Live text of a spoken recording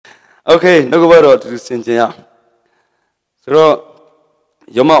Okay, no go to Sinja. So,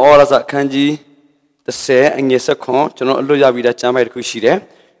 Yoma Orasa Kanji, the say, and yes, a con, to not Luya with a Chamai Kushide,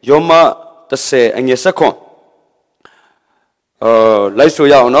 Yoma, the say, and yes, a con. Laiso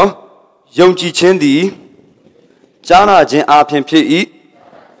Yano, Yonji Chindi, Jana Jin Apin P.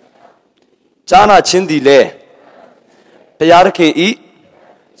 Jana Chindi Le, Payarkin E,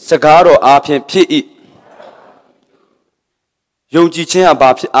 Sagaro Apin P. Yonji Chin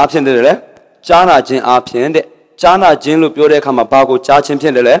about Apin the Le, Jana Jin Apin, Jana Jin Lupure Kamabago, Jachin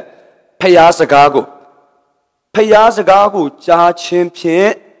Pendele, Payasagago. Payasagago, Jachin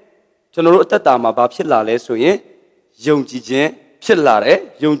Pin, General Tatama Babsilla Lesoye, Yonji Jin,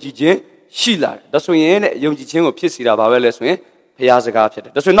 Pillare, Yonji Jin, Sheila. That's when Yonji Chin or Pissida Bavelesway,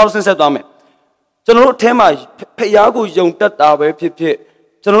 Payasaga. That's when Nelson said Dame. General Tema, Payago Yong Tatawe Pipi,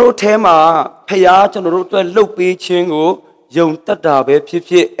 General Tema, Paya, General Lopi Chingo, Yong Tatawe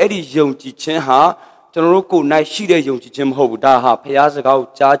Pipi, Eddie Yonji Chin Ha. General Go Night Shida Yonji Jim Ho Daha,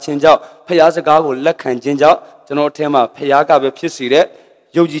 Payasaga, Jachinja, Payasaga, Lakan Jinja, General Tema, Payaga Piside,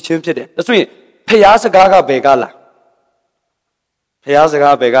 Yoji Chimpede. That's me, Payasaga Begala.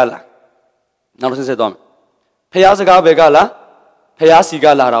 Payasaga Begala. Now since I don't. Payasaga Begala,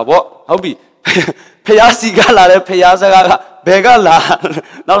 Payasigala, what? How be Payasigala, Payasaga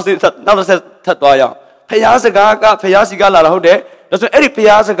Begala. Now since Tatoya. Payasaga, Payasigala, how there? That's any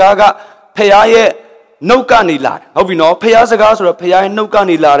Payasaga, Payaye. No cani lad. How we know Payasagas or Payay no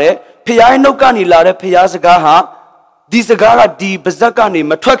cani lare, Payay no cani lare, Payasagaha, Disagaga di Bazakani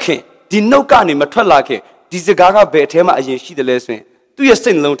Matwaki, di no cani Matwalake, Disagaga betema as she the lesson. Do you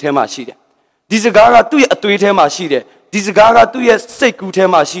sing low tema sheet? Disagaga do you a three tema sheet? Disagaga do you say good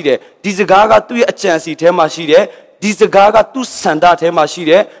tema sheet? Disagaga do you a chancy tema sheet? Disagaga do Sanda tema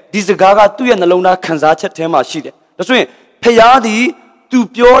sheet? Disagaga do you and Alona Kanzacha tema sheet? That's when Payadi. To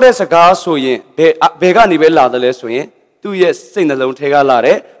pure as a gas so ye, Begani Vella the lesson, 2 years sing alone tega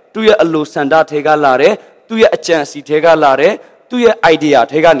lare, 2 year allo sanda tega lare, 2 year a chance tega lare, 2 year idea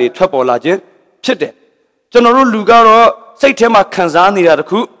tega ni trouble lage, chit. General Lugaro, say Tema Kanzani at the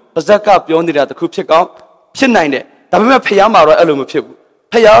coup, Bazaka beyond the other coup pick out, Pin 9, Dama Payama or Alum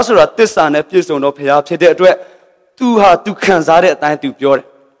Payas or at this and a piece no pay pay 2 hard to Kanzare at time to pure,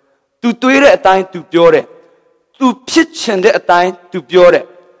 to do it at time to pure. To pitch and a time to pure.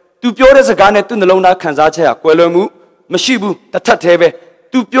 To pure as a garnet to the Lona Kanzacha, Quelemu, Mashibu, the Tatebe,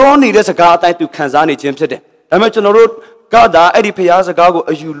 to pure need as a garden to Kanzani Jimsede. I mentioned a road, Gada, Eddie Payaza Gago,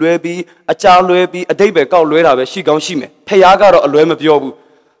 as you Luebi, a child Luebi, a day back out Luera, she gone shime, Payaga or Luema Biobu.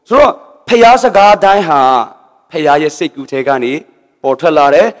 So Payaza Gardai ha, Payas Seku Tegani, or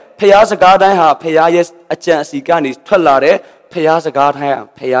Talare, Payaza Gardai ha, Payas, a chance Gani, Talare, Payaza Gardai,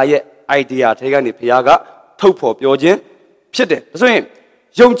 Payaye, idea, Tegani, Payaga. Topo, Biojin, Pit. So,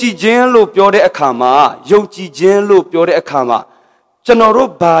 Yonji Jin Lu Biode Akama, Yonji Jin Lu Biode Akama, General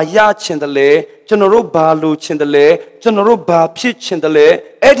Ba Ya Chendale, General Ba Lu Chendale, General Ba Pit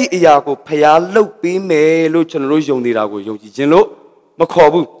Chendale, Eddie Iago, Paya Lu Bi Me Lu General Yonirago, Yonji Jin Lu,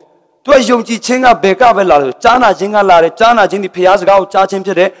 Makobu. To a Yonji Chinga Beka Vela, Jana Jinga Lare, Jana Jini Piazga, Jachin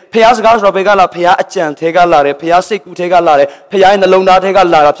Pide, Piazga Robegala, Pia Chan Tega Lare, Pia Seku Tega Lare, Pia in the Lona Tega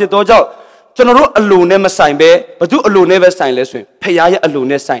Lara, Pitojo. General alone sign be, but do alone never sign lesson. Payaya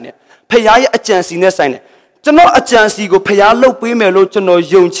alone sign it. Payaya a chance in a sign it. General a chance go paya low pimelo to know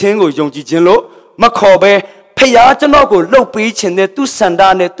young chingo, young gijinlo, Macobe, paya to no go low beach and two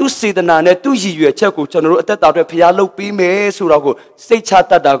sandane, two sidane, two year checo, general at that paya low pime, surago, say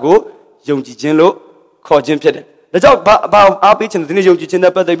chata dago, young gijinlo, call Jim Pede. The job about our beach and the young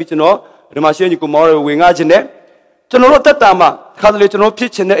gijin, but they beat no, the machine you go more wing agene. General Tatama, Catholic no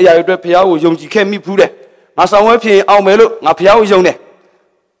pitch and the Yadra Piao, Yonji came me pude. Massa Wapi, Almelo, Napiao Yone.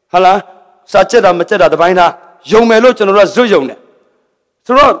 Hala, Sacheda Mateda, the Vina, Yomelo, General Zuyone.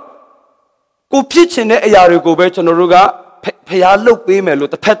 So, go pitch in the Ayaru go back to Noruga, Payalo, Pimelo,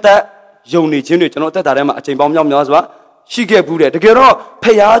 the Peta, Yoni, Jimmy, not that I'm a Chimbom Yazwa. She gave Buddha, the girl,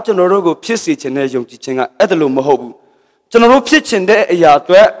 Paya to Norugo, Pissich and Yonji Chinga, Edelum Mohobu. General pitch in the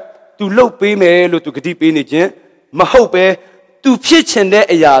Ayatra, to low Pimelo to deep in the Mahope, to pitch and there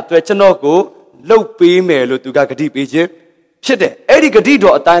a yard to a chanogo, low pay to get deep Egypt. Pit, Eddie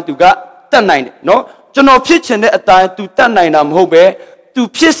Gadido a time to get 10 no? General pitch and there a time to 10 hope, to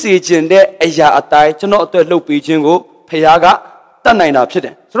pitch and there a yard a time to not the low pigeon Payaga, 10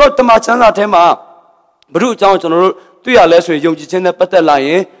 pit. Throughout the Machana Tema, Bru John General, 2 years less with Yonji Pata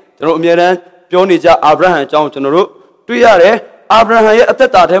Lion, the Romian, Pionija, Abraham John General, 2 years, Abraham at the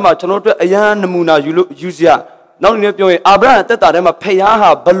time, Chanoto, a young Muna, Uzia. Now, Abraham at the time,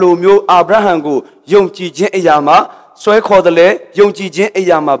 Payaha, Balomio, Abraham go, Yonji Yama, ဆွဲခေါ်တယ်လေယုံကြည်ခြင်း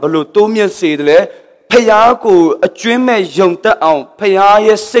အရာမှာဘလို့တိုးမြင့်စေတယ်လေဖျားကိုအကျွင်းမဲ့ယုံတက်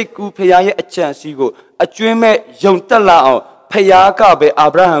အောင်ဖျားရဲ့စိတ်ကူးဖျားရဲ့အကြံစီကိုအကျွင်းမဲ့ယုံတက်လာအောင်ဖျား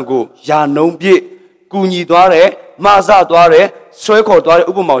ကပဲအာဗြဟံကိုယာနုံပြည့်ကူညီသွားတယ်မဆသွားတယ်ဆွဲခေါ်သွားတဲ့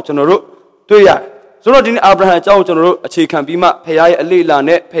ဥပမာကိုကျွန်တော်တို့တွေ့ရတယ်ဆိုတော့ဒီနေ့အာဗြဟံအကြောင်းကိုကျွန်တော်တို့အခြေခံပြီးမှဖျားရဲ့အလေးအလာ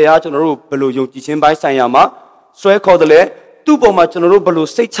နဲ့ဖျားကျွန်တော်တို့ဘလို့ယုံကြည်ခြင်းပိုင်းဆိုင်ရာမှာဆွဲခေါ်တယ်လေသူ့ပေါ်မှာကျွန်တော်တို့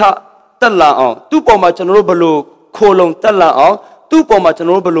ဘလို့စိတ်ချတက်လာအောင်သူ့ပေါ်မှာကျွန်တော်တို့ဘလို့ခိုလုံတက်လာအောင်သူ့ပေါ်မှာကျွန်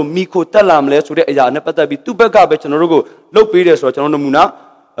တော်တို့ဘလို့မိခိုတက်လာမလဲဆိုတဲ့အရာနဲ့ပတ်သက်ပြီးသူ့ဘက်ကပဲကျွန်တော်တို့ကိုလှုပ်ပေးတယ်ဆိုတော့ကျွန်တော်တို့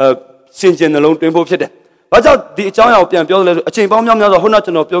နမူနာစင်ကြယ်နှလုံးတွင်းဖို့ဖြစ်တယ်။ဘာကြောင့်ဒီအကြောင်းအရာကိုပြန်ပြောလဲဆိုအချိန်ပေါင်းများများဆိုခုန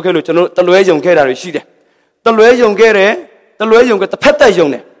ကကျွန်တော်ပြောခဲ့လို့ကျွန်တော်တလွဲယုံခဲ့တာတွေရှိတယ်။တလွဲယုံခဲ့တယ်တလွဲယုံခဲ့တစ်ဖက်သက်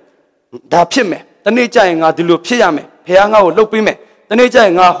ယုံတယ်။ဒါဖြစ်မယ်။တနေ့ကျရင်ငါဒီလိုဖြစ်ရမယ်။ဖခင်ငါ့ကိုလှုပ်ပေးမယ်။တနေ့ကျ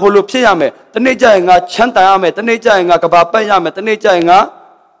ရင်ငါဟိုလိုဖြစ်ရမယ်။တနေ့ကျရင်ငါချမ်းသာရမယ်။တနေ့ကျရင်ငါကဘာပတ်ရမယ်။တနေ့ကျ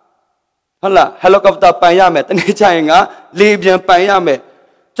ရင်ငါဟုတ်လားဟယ်လီကော်ပတာပန်ရမယ်တနေ့ကျရင်ငါလေပြန်ပန်ရ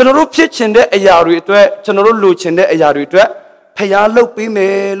မယ်ကျွန်တော်တို့ဖြစ်ချင်တဲ့အရာတွေအတွက်ကျွန်တော်တို့လိုချင်တဲ့အရာတွေအတွက်ဖျားလှုပ်ပေး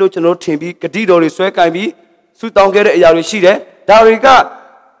မယ်လို့ကျွန်တော်ထင်ပြီးဂတိတော်တွေဆွဲကင်ပြီးဆုတောင်းခဲ့တဲ့အရာတွေရှိတယ်ဒါတွေ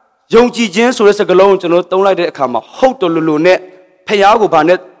ကယုံကြည်ခြင်းဆိုတဲ့စကားလုံးကိုကျွန်တော်သုံးလိုက်တဲ့အခါမှာဟုတ်တော်လူနဲ့ဖျား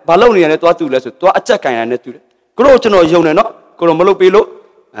ကိုဘာလုပ်နေရလဲတွားတူလဲဆိုတွားအကြက်ကင်ရနဲ့တူတယ်ကိုတော့ကျွန်တော်ယုံတယ်နော်ကိုတော့မလုပ်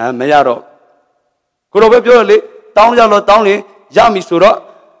ပေးလို့မရတော့ကိုတော့ပဲပြောရလေတောင်းကြလို့တောင်းရင်ရမည်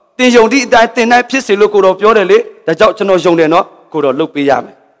ဆိုတော့တင်ယုံသည့်အတိုင်းတင်နိုင်ဖြစ်စေလို့ကိုတော်ပြောတယ်လေဒါကြောင့်ကျွန်တော်ယုံတယ်နော်ကိုတော်လှုပ်ပေးရ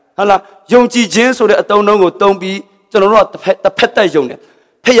မယ်ဟုတ်လားယုံကြည်ခြင်းဆိုတဲ့အတုံးလုံးကိုတုံးပြီးကျွန်တော်တို့ကတစ်ဖက်သက်ယုံ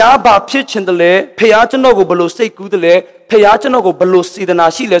တယ်ဖျားဘာဖြစ်ချင်တယ်လဲဖျားကျွန်တော်ကိုဘလို့စိတ်ကူးတယ်လဲဖျားကျွန်တော်ကိုဘလို့စေ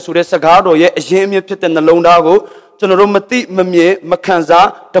တနာရှိလဲဆိုတဲ့စကားတော်ရဲ့အရင်အမြစ်ဖြစ်တဲ့နှလုံးသားကိုကျွန်တော်တို့မသိမမြင်မခံစား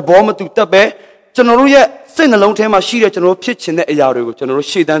တဘောမတူတတ်ပဲကျွန်တော်တို့ရဲ့စိတ်နှလုံးထဲမှာရှိတဲ့ကျွန်တော်တို့ဖြစ်ချင်တဲ့အရာတွေကို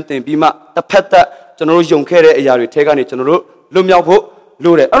ကျွန်တော်တို့ရှေ့တန်းတင်ပြီးမှတစ်ဖက်သက်ကျွန်တော်တို့ယုံခဲ့တဲ့အရာတွေထဲကနေ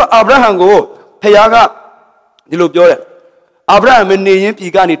ကျွန်တော်တို့လွတ်မြောက်ဖို့လို့တယ်အဲ့တော့အာဗြဟံကိုဖခင်ကဒီလိုပြောတယ်အာဗြဟံမနေ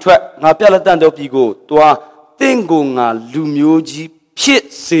ရင်ပြည်ကနေထွက်ငါပြလက်တန်တော်ပြည်ကိုတွားတင့်ကိုငါလူ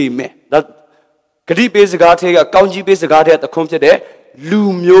မျိုးကြီးဖြစ်စေမယ်ဒါဂတိပေးစကားထဲကကောင်းကြီးပေးစကားထဲတခွန်းဖြစ်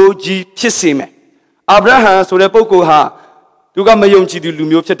တဲ့လူမျိုးကြီးဖြစ်စေမယ်အာဗြဟံဆိုတဲ့ပုဂ္ဂိုလ်ဟာသူကမ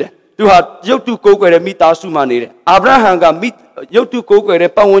ယုံကြည်သူလူမျိုးဖြစ်တယ်သူဟာရုပ်တုကိုးကွယ်တဲ့မိသားစုမှာနေတယ်အာဗြဟံကရုပ်တုကိုးကွယ်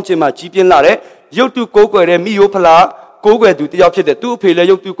တဲ့ပတ်ဝန်းကျင်မှာကြီးပြင်းလာတယ်ရုပ်တုကိုးကွယ်တဲ့မိယိုးဖလားကိုးကွယ်သူတယောက်ဖြစ်တယ်သူ့အဖေလ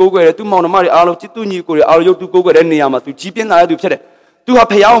ည်းရုပ်တုကိုးကွယ်တယ်သူ့မောင်နှမတွေအားလုံးချစ်သူညီကိုတွေအားလုံးရုပ်တုကိုးကွယ်တဲ့နေရာမှာသူကြီးပြင်းလာတဲ့သူဖြစ်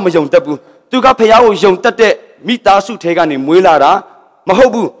တယ်သူဟာဖခင်ကိုမယုံတတ်ဘူးသူကဖခင်ကိုယုံတတ်တဲ့မိသားစုထဲကနေမွေးလာတာမဟု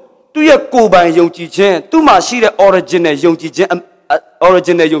တ်ဘူးသူ့ရဲ့ကိုယ်ပိုင်ယုံကြည်ခြင်းသူ့မှာရှိတဲ့ original ယုံကြည်ခြင်း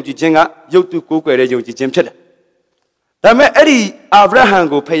original ယုံကြည်ခြင်းကရုပ်တုကိုးကွယ်တဲ့ယုံကြည်ခြင်းဖြစ်တယ်ဒါပေမဲ့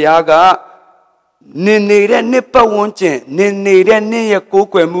အဲ့ဒီအာဗြဟံကိုဖခင်ကနေနေတဲ့နှစ်ပတ်ဝန်းကျင်နေနေတဲ့နှစ်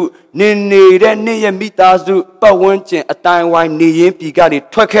ရဲ့ကိုးကွယ်မှုနေနေတဲ့နှစ်ရဲ့မိသားစုပတ်ဝန်းကျင်အတိုင်းဝိုင်းနေရင်ပြည်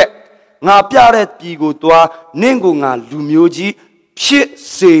ကနေထွက်ခဲ့ငါပြတဲ့ပြည်ကိုသွားနင့်ကိုငါလူမျိုးကြီးဖြစ်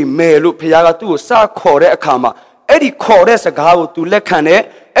စေမယ်လို့ဖခင်ကသူ့ကိုစခေါ်တဲ့အခါမှာအဲ့ဒီခေါ်တဲ့စကားကိုသူလက်ခံ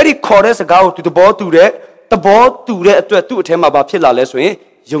တယ်အဲ့ဒီခေါ်တဲ့စကားကိုသူသဘောတူတဲ့အတွက်သူ့အထဲမှာဘာဖြစ်လာလဲဆို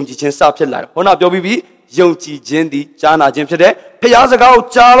ရင်ယုံကြည်ခြင်းစဖြစ်လာတယ်ဟောနာပြောပြီးပြီယုံကြည်ခြင်းဒီကြားနာခြင်းဖြစ်တယ်ဖခင်စကားကို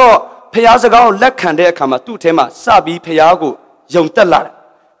ကြားတော့ဖျားစကားကိုလက်ခံတဲ့အခါမှာသူ့အထဲမှာစပြီးဖျားကိုယုံတက်လာတယ်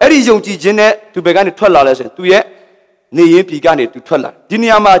။အဲ့ဒီယုံကြည်ခြင်းနဲ့သူဘယ်ကနေထွက်လာလဲဆိုရင်သူရဲ့နေရင်းပြည်ကနေသူထွက်လာတယ်။ဒီနေ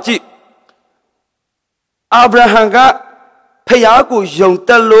ရာမှာကြည့်အာဗြဟံကဖျားကိုယုံတ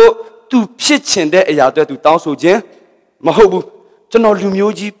က်လို့သူဖြစ်ချင်တဲ့အရာတွေသူတောင်းဆိုခြင်းမဟုတ်ဘူး။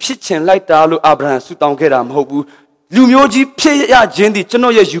ကျွန်တော်လူမျိုးကြီးဖြစ်ချင်လိုက်တာလို့အာဗြဟံဆုတောင်းခဲ့တာမဟုတ်ဘူး။လူမျိုးကြီးဖြစ်ရခြင်းဒီကျွန်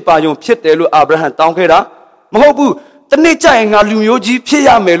တော်ရဲ့ယူပါယုံဖြစ်တယ်လို့အာဗြဟံတောင်းခဲ့တာမဟုတ်ဘူး။တနေ့ကျရင်ငါလူမျိုးကြီးဖြစ်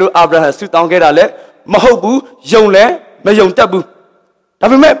ရမယ်လို့အာဗြဟံဆုတောင်းခဲ့တာလည်းမဟုတ်ဘူးယုံလည်းမယုံတတ်ဘူးဒါ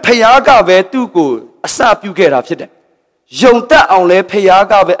ပေမဲ့ဖခင်ကပဲသူ့ကိုအစပြုခဲ့တာဖြစ်တယ်ယုံတတ်အောင်လည်းဖခင်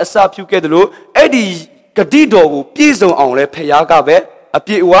ကပဲအစပြုခဲ့တယ်လို့အဲ့ဒီဂတိတော်ကိုပြည့်စုံအောင်လည်းဖခင်ကပဲအ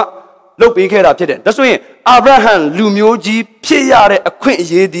ပြည့်အဝလုပ်ပေးခဲ့တာဖြစ်တယ်ဒါဆိုရင်အာဗြဟံလူမျိုးကြီးဖြစ်ရတဲ့အခွင့်အ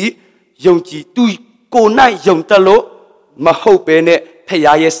ရေးဒီယုံကြည်သူကိုယ်၌ယုံတတ်လို့မဟုတ်ဘဲနဲ့ဖခ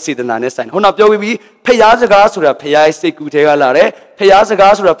င်ရဲ့စေတနာနဲ့ဆိုင်ဟောနာပြောပြီးဖခင်စကားဆိုတာဖခင်ရဲ့စိတ်ကူးထဲကလာတယ်ဖခင်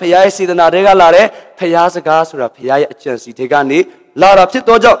စကားဆိုတာဖခင်ရဲ့စေတနာထဲကလာတယ်ဖခင်စကားဆိုတာဖခင်ရဲ့အကြံစီထဲကနေလာတာဖြစ်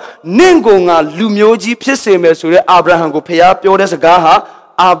တော့ကြောင့်နင့်ကိုငါလူမျိုးကြီးဖြစ်စေမယ်ဆိုတဲ့အာဗြဟံကိုဖခင်ပြောတဲ့စကားဟာ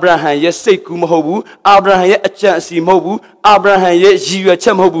အာဗြဟံရဲ့စိတ်ကူးမဟုတ်ဘူးအာဗြဟံရဲ့အကြံအစီမဟုတ်ဘူးအာဗြဟံရဲ့ရည်ရွယ်ချ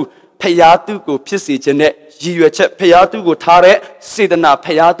က်မဟုတ်ဘူးဖခင်သူ့ကိုဖြစ်စေခြင်းနဲ့ရည်ရွယ်ချက်ဖခင်သူ့ကိုထားတဲ့စေတနာ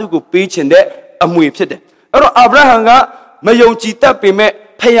ဖခင်သူ့ကိုပေးခြင်းတဲ့အမွေဖြစ်တယ်အဲ့တော့အာဗြဟံကမယုံကြည်တတ်ပေမဲ့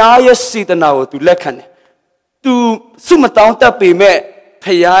ဖခင်ရဲ့စေတနာကိုသူလက်ခံတယ်။ तू စုမတောင်းတတ်ပေမဲ့ဖ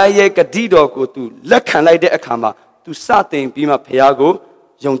ခင်ရဲ့ဂတိတော်ကို तू လက်ခံလိုက်တဲ့အခါမှာ तू စတင်ပြီးမှဖခင်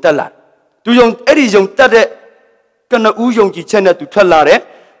ကိုယုံတက်လာတယ်။ तू အဲ့ဒီယုံတက်တဲ့ကနဦးယုံကြည်ချက်နဲ့ तू ထွက်လာတယ်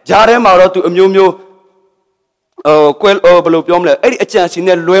။ဂျားထဲမှာတော့ तू အမျိုးမျိုး ဘယ်လိုပြောမလဲအဲ့ဒီအကြံစီ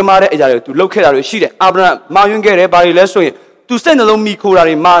နဲ့လွဲမားတဲ့အရာတွေသူလုပ်ခဲ့တာတွေရှိတယ်အာဗြဟံမာယွင်းခဲ့တယ်ဘာတွေလဲဆိုရင်သူစိတ်နှလုံးမိခိုးတာ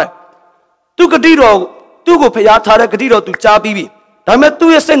တွေမားတယ်သူဂတိတော်သူ့ကိုဖျားထားတဲ့ဂတိတော်သူကြားပြီးပြီဒါပေမဲ့သူ့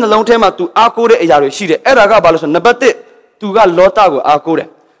ရဲ့စိတ်နှလုံးထဲမှာသူအားကိုးတဲ့အရာတွေရှိတယ်အဲ့ဒါကဘာလို့ဆိုနံပါတ်1သူကလောတကိုအားကိုးတယ်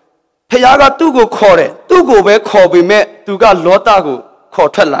ဖျားကသူ့ကိုခေါ်တယ်သူ့ကိုပဲခေါ်ပေမဲ့သူကလောတကိုခေါ်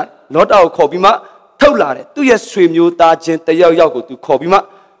ထွက်လာလောတကိုခေါ်ပြီးမှထုတ်လာတယ်သူ့ရဲ့ဆွေမျိုးသားချင်းတယောက်ယောက်ကိုသူခေါ်ပြီးမှ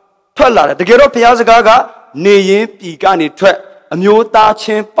ထွက်လာတယ်တကယ်တော့ဖျားစကားကနေရင်ပြည်ကနေထွက်အမျိုးသားချ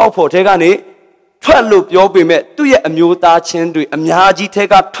င်းပေါက်ဖို့ထဲကနေထွက်လို့ပြောပေမဲ့သူ့ရဲ့အမျိုးသားချင်းတွေအများကြီးထဲ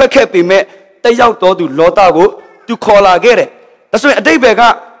ကထွက်ခဲ့ပေမဲ့တယောက်တော်သူလောတကိုသူခေါ်လာခဲ့တယ်ဒါဆိုရင်အတိတ်ဘက်က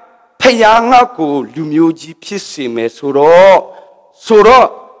ဖျားငါ့ကိုလူမျိုးကြီးဖြစ်စေမယ်ဆိုတော့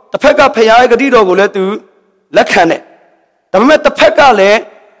တစ်ဖက်ကဖျားရဲ့ဂတိတော်ကိုလည်းသူလက်ခံတယ်ဒါပေမဲ့တစ်ဖက်ကလည်း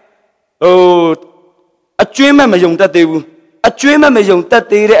အကျွင်းမဲ့မယုံတတ်သေးဘူးအကျွင်းမဲ့မယုံတတ်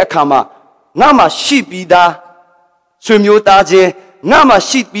သေးတဲ့အခါမှာငါမှရှိပြီးသားဆွေမျိုးသားချင်းငါမှ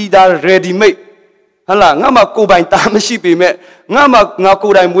ရှိပြီးသား ready made ဟလာငါမှကိုယ်ပိုင်သားမရှိပေမဲ့ငါ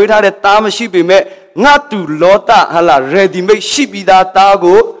ကိုယ်တိုင်မွေးထားတဲ့သားမရှိပေမဲ့ငါတူလောတဟလာ ready made ရှိပြီးသားသား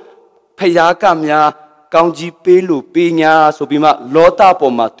ကိုဖျားကများကောင်းကြီးပေးလို့ပေးညာဆိုပြီးမှလောတ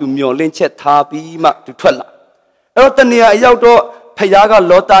ပေါ်မှာသူမျောလင့်ချက်ထားပြီးမှသူထွက်လာအဲ့တော့တနေရာအရောက်တော့ဖျားက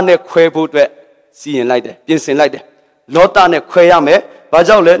လောတနဲ့ခွဲဖို့အတွက်စီရင်လိုက်တယ်ပြင်ဆင်လိုက်တယ်လောတနဲ့ခွဲရမယ်ဘာ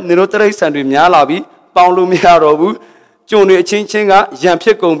ကြောင့်လဲနေတို့တရိတ်ဆန်တွေများလာပြီးပေါင်လို့မရတော့ဘူးကျုံတွေအချင်းချင်းကရံဖြ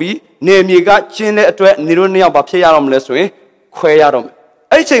စ်ကုန်ပြီးနေမြေကကျင်းတဲ့အတွက်နေတို့နှစ်ယောက်ဘာဖြစ်ရတော့မလဲဆိုရင်ခွဲရတော့မယ်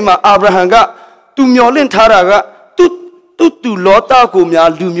အဲ့ဒီအချိန်မှာအာဗြဟံကသူမျောလင့်ထားတာကသူလောတကိုများ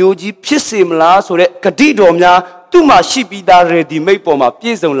လူမျိုးကြီးဖြစ်စေမလားဆိုတဲ့ဂတိတော်များသူ့မှာရှိပြီးသား ready made ပေါ်မှာပြ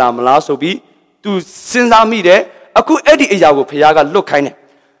ည့်စုံလာမလားဆိုပြီးသူစဉ်းစားမိတယ်အခုအဲ့ဒီအရာကိုဖခင်ကလွတ်ခိုင်းတယ်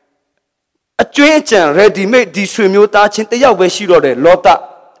အကျွင်းအကြံ ready made ဒီဆွေမျိုးသားချင်းတယောက်ပဲရှိတော့တယ်လောတ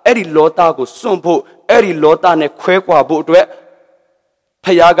အဲ့ဒီလောတကိုစွန့်ဖို့အဲ့ဒီလောတနဲ့ခွဲခွာဖို့အတွက်ဖခ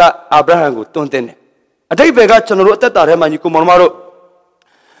င်ကအာဗြဟံကိုတွန်းတင်တယ်အတိတ်ဘက်ကကျွန်တော်တို့အသက်တာထဲမှာညီကိုမောင်တို့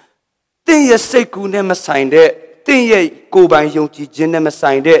တင်းရဲ့စိတ်ကူးနဲ့မဆိုင်တဲ့တင်းရဲ့ကိုယ်ပိုင်ယုံကြည်ခြင်းနဲ့မ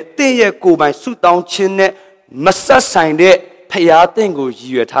ဆိုင်တဲ့တင်းရဲ့ကိုယ်ပိုင်ဆုတောင်းခြင်းနဲ့မဆက်ဆိုင်တဲ့ဖခင်တင့်ကိုရ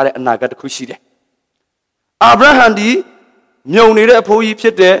ည်ရွယ်ထားတဲ့အနာဂတ်တစ်ခုရှိတယ်အာဗြဟံဒီမြုံနေတဲ့အဖိုးကြီးဖြ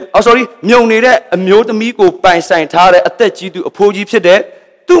စ်တယ်မြုံနေတဲ့အမျိုးသမီးကိုပိုင်ဆိုင်ထားတဲ့အသက်ကြီးသူအဖိုးကြီးဖြစ်တယ်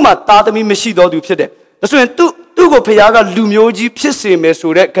သူ့မှာသားသမီးမရှိတော့သူဖြစ်တယ်ဒါဆိုရင်သူ့ကိုဖခင်ကလူမျိုးကြီးဖြစ်စေမယ်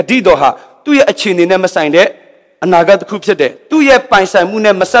ဆိုတဲ့ဂတိတော်ဟာသူ့ရဲ့အခြေအနေနဲ့မဆိုင်တဲ့အနာဂတ်တစ်ခုဖြစ်တယ်သူ့ရဲ့ပိုင်ဆိုင်မှု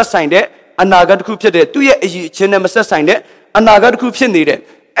နဲ့မဆက်ဆိုင်တဲ့အနာဂတ်တစ်ခုဖြစ်တယ်သူ့ရဲ့အရေးအချင်းနဲ့မဆက်ဆိုင်တဲ့အနာဂတ်တစ်ခုဖြစ်နေတယ်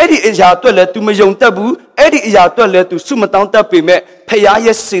အဲ့ဒီအရာအတွက်လည်း तू မယုံတတ်ဘူးအဲ့ဒီအရာအတွက်လည်း तू စုမတောင်းတတ်ပေမဲ့ဖခင်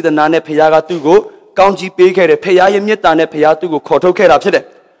ရဲ့စေတနာနဲ့ဖခင်ကသူ့ကိုကောင်းကြီးပေးခဲ့တယ်ဖခင်ရဲ့မေတ္တာနဲ့ဖခင်သူ့ကိုခေါ်ထုတ်ခဲ့တာဖြစ်တယ်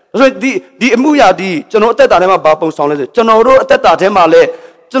ဒါဆိုဒီအမှုရာဒီကျွန်တော်အသက်တာထဲမှာဘာပုံဆောင်လဲဆိုကျွန်တော်တို့အသက်တာထဲမှာလည်း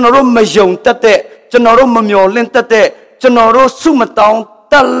ကျွန်တော်တို့မယုံတတ်တဲ့ကျွန်တော်တို့မမျှော်လင့်တတ်တဲ့ကျွန်တော်တို့စုမတောင်း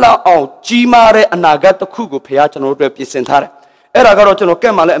တတ်လောက်အောင်ကြီးမားတဲ့အနာဂတ်တစ်ခုကိုဖခင်ကျွန်တော်တို့အတွက်ပြင်ဆင်ထားတယ်အဲ့ဒါကတော့ကျွန်တော်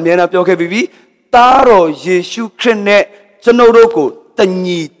ကဲ့မှာလည်းအမြဲတမ်းပြောခဲ့ပြီးသားတော်ယေရှုခရစ်နဲ့ကျွန်တော်တို့ကိုတ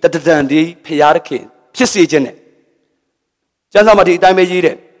ညီတဒံဒီဖခင်သခင်ဖြစ်စေခြင်းနဲ့ကျမ်းစာမှာဒီအတိုင်းပဲရေးတ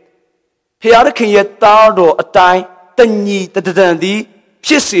ယ်ဖခင်သခင်ရဲ့သားတော်အတိုင်းတညီတဒံဒီ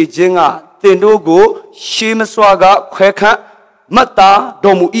ဖြစ်စေခြင်းကသင်တို့ကိုရှေးမစွာကခွဲခန့်မတ်တာ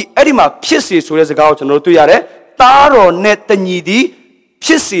တော်မူ၏အဲ့ဒီမှာဖြစ်စေဆိုတဲ့စကားကိုကျွန်တော်တို့တွေ့ရတယ်သားတော်နဲ့တညီဒီဖြ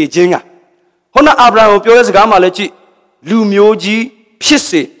စ်စေခြင်းကဟောနာအာဗြဟံကိုပြောတဲ့စကားမှာလည်းကြည့်လူမျိုးကြီးဖြစ်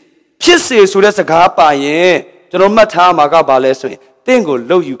စေဆိုတဲ့စကားပါရင်ကျွန်တော်မှတ်ထားမှာကဘာလဲဆိုရင်တင့်ကို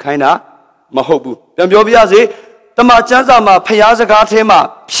လှုပ်ယူခိုင်းတာမဟုတ်ဘူးပြန်ပြောပြရစေတမန်ကျမ်းစာမှာဖျားစကားထဲမှာ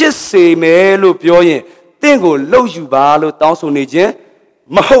ဖြစ်စေမယ်လို့ပြောရင်တင့်ကိုလှုပ်ယူပါလို့တောင်းဆိုနေခြင်း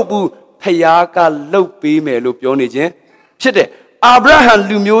မဟုတ်ဘူးဖျားကလှုပ်ပေးမယ်လို့ပြောနေခြင်းဖြစ်တယ်အာဗြဟံ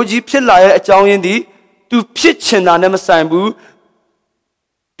လူမျိုးကြီးဖြစ်လာရဲ့အကြောင်းရင်းဒီသူဖြစ်ချင်တာနဲ့မဆိုင်ဘူး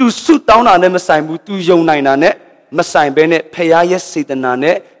သူဆုတောင်းတာနဲ့မဆိုင်ဘူးသူယုံနိုင်တာနဲ့မဆိုင်ဘဲနဲ့ဖခင်ရဲ့စေတနာ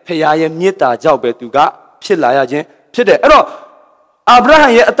နဲ့ဖခင်ရဲ့မေတ္တာကြောင့်ပဲသူကဖြစ်လာရခြင်းဖြစ်တယ်အဲ့တော့အာဗြဟံ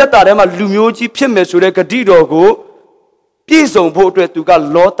ရဲ့အသက်တာထဲမှာလူမျိုးကြီးဖြစ်မယ်ဆိုတဲ့ဂတိတော်ကိုပြည့်စုံဖို့အတွက်သူက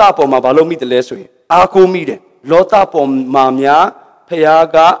လောတပေါ်မှာမလုပ်မိတယ်လဲဆိုရင်အားကိုးမိတယ်လောတပေါ်မှာများဖခင်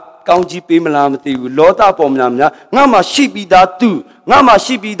ကကောင်းကြီးပေးမလားမသိဘူးလောတပေါ်မှာများငါမှရှိပြီးသား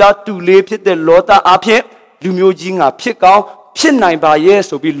သူလေးဖြစ်တဲ့လောတအဖြစ်လူမျိုးကြီးငါဖြစ်ကောင်းဖြစ်နိုင်ပါရဲ့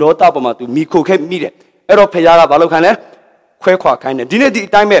ဆိုပြီးလောတပေါ်မှာသူမိခိုခဲ့မိတယ်အဲ့တော့ဖခင်ကဘာလုပ်ခိုင်းလဲခွဲခွာခိုင်းတယ်ဒီနေ့ဒီ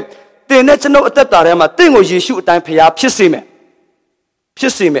အတိုင်းပဲတင်နဲ့ကျွန်ုပ်အသက်တာထဲမှာတင့်ကိုယေရှုအတိုင်းဖခင်ဖြစ်စေမယ်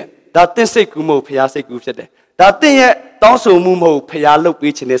ဒါတင့်စိတ်ကူးမဟုတ်ဖခင်စိတ်ကူးဖြစ်တယ်ဒါတင့်ရဲ့တောင်းဆိုမှုမဟုတ်ဖခင်လုပ်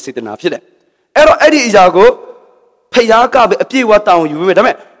ပေးခြင်းနဲ့စေတနာဖြစ်တယ်အဲ့တော့အဲ့ဒီအရာကိုဖခင်ကပဲအပြည့်ဝတောင်းယူပေးမယ်ဒါပေ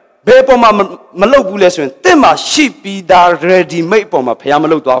မဲ့ဘယ်ပေါ်မှာမလုပ်ဘူးလဲဆိုရင်တင့်မှာရှိပြီးသား ready made ပေါ်မှာဖခင်မ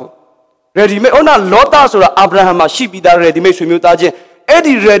လုပ်သွားဘူး ready made ဟောနာလောတာဆိုတာအာဗြဟံမှာရှိပြီးသား ready made ဆွေမျိုးသားချင်း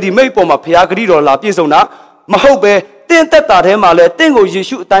အဲ့ဒီ ready made ပေါ်မှာဘုရားဂရုတော်လာပြည့်စုံတာမဟုတ်ပဲတင့်သက်တာထဲမှာလဲတင့်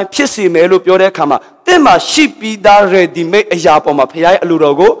ကိုယေရှုအတိုင်းဖြစ်စေမယ်လို့ပြောတဲ့အခါမှာတင့်မှာရှိပြီးသား ready made အရာပေါ်မှာဘုရားရဲ့အလို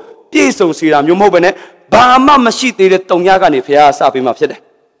တော်ကိုပြည့်စုံစေတာမျိုးမဟုတ်ပဲနဲ့ဘာမှမရှိသေးတဲ့တုံညကနေဘုရားစပေးမှာဖြစ်တယ်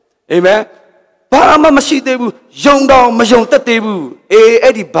အာမင်ဘာမှမရှိသေးဘူးယုံတော့မယုံတတ်သေး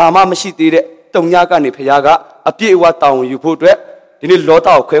ဘူးအဲ့ဒီဘာမှမရှိသေးတဲ့တုံညကနေဘုရားကအပြည့်အဝတောင်းယူဖို့အတွက်ဒီနေ့လော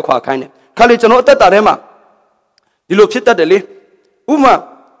တာကိုခွဲခွာခိုင်းတယ်ခါလေကျွန်တော်အသက်တာထဲမှာဒီလိုဖြစ်တတ်တယ်လေဥ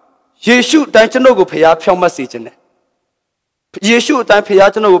ပမာယေရှုအတိုင်းကျွန်တော်ကိုဘုရားဖြောင့်မတ်စေခြင်းတယ်ယေရှုအတိုင်းဘု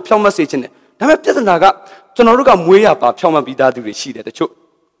ရားကျွန်တော်ကိုဖြောင့်မတ်စေခြင်းတယ်ဒါပေမဲ့ပြဿနာကကျွန်တော်တို့ကမွေးရပါဖြောင့်မတ်ပြီးသားသူတွေရှိတယ်တ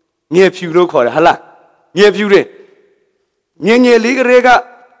ချို့ငယ်ဖြူလို့ခေါ်တယ်ဟာလားငယ်ဖြူတွေငယ်ငယ်လေးကလေးက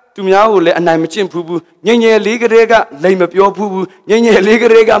သူများကိုလည်းအနိုင်မကျင့်ဘူးငယ်ငယ်လေးကလေးကလိမ်မပြောဘူးငယ်ငယ်လေးက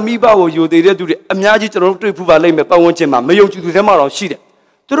လေးကမိဘကိုယိုသေးတဲ့သူတွေအများကြီးကျွန်တော်တို့တွေ့ဖူးပါလိမ့်မယ်ပတ်ဝန်းကျင်မှာမယုံကြည်သူတွေမှတော့ရှိတယ်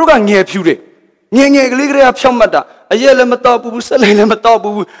သူတို့ကငယ်ဖြူတွေငယ်ငယ်ကလေးကလေးကဖြောင့်မတ်တာအရက်လည်းမတော့ဘူးဆက်လည်း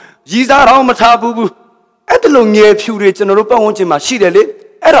မတော့ဘူးရည်စားတော့မထားဘူးအဲ့ဒါလိုငယ်ဖြူတွေကျွန်တော်တို့ပတ်ဝန်းကျင်မှာရှိ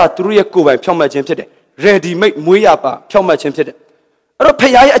တယ်လေအဲ့ဒါသူတို့ရဲ့ကိုယ်ပိုင်ဖြောင့်မတ်ခြင်းဖြစ်တယ် ready made မွေးရပါဖြောင့်မတ်ခြင်းဖြစ်တယ်အဲ့တော့ဖခ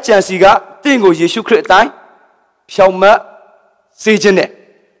င်ရဲ့အကြံစီကတင့်ကိုယေရှုခရစ်အတိုင်းဖြောင့်မတ်စေခြင်း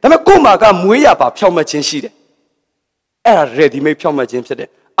နဲ့ဒါပေမဲ့ကိုယ်မှာကမွေးရပါဖြောင့်မတ်ခြင်းရှိတယ်အဲ့ဒါ ready made ဖြောင့်မတ်ခြင်းဖြစ်တယ်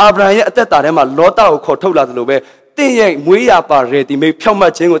အာဗြဟံရဲ့အသက်တာထဲမှာလောတာကိုခေါ်ထုတ်လာသလိုပဲတင့်ရဲ့မွေးရပါ ready made ဖြောင့်မ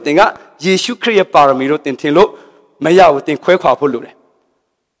တ်ခြင်းကိုသင်ကယေရှုခရစ်ရဲ့ပါရမီတို့သင်ထင်လို့မရဘူးသင်ခွဲခွာဖို့လို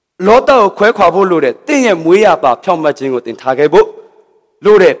တယ်လောတာကိုခွဲခွာဖို့လိုတယ်တင့်ရဲ့မွေးရပါဖြောင့်မတ်ခြင်းကိုသင်ထားခဲ့ဖို့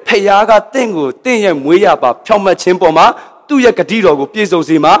လိုတယ်ဖခင်ကတင့်ကိုတင့်ရဲ့မွေးရပါဖြောင့်မတ်ခြင်းပေါ်မှာသူ့ရဲ့ဂတိတော်ကိုပြည့်စုံ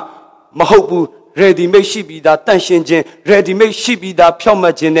စေမှာမဟုတ်ဘူး ready made ရှိပြီးသားတန့်ရှင်းခြင်း ready made ရှိပြီးသားဖြောင့်မ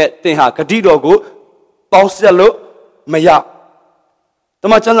တ်ခြင်းနဲ့သင်ဟာဂတိတော်ကိုပေါင်းစပ်လို့မရ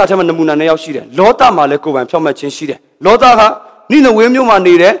တမန်ကျမ်းစာထဲမှာနမူနာနဲ့ရောက်ရှိတယ်လောတာမှာလည်းကိုယ်ပိုင်ဖြောင့်မတ်ခြင်းရှိတယ်လောတာကနိနဝေမြို့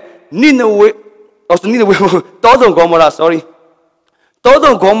မှာနေတယ်နိနဝေတောတုံဂေါမောရာ sorry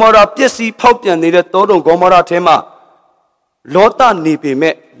တောတုံဂေါမောရာပျက်စီးဖောက်ပြန်နေတဲ့တောတုံဂေါမောရာထဲမှာ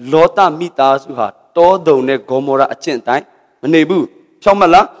လောတာနေပေမဲ့လောတာမိသားစုဟာတောတုံနဲ့ဂေါမောရာအကျင့်တိုင်းမနေဘူးဖြောင့်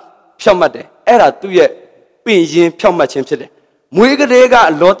မတ်လားဖြောင့်မတ်တယ်အဲ့ဒါသူ့ရဲ့ပင်ရင်းဖြောင့်မတ်ခြင်းဖြစ်တယ်မွေးကလေးက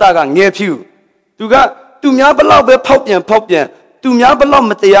လောတာကငယ်ဖြူသူများဘလောက်ပဲဖောက်ပြန်သူများဘ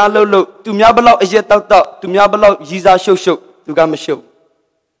လောက်မတရားလုပ်သူများဘလောက်အရက်တောက်သူများဘလောက်ရည်စားရှုပ်သူကမ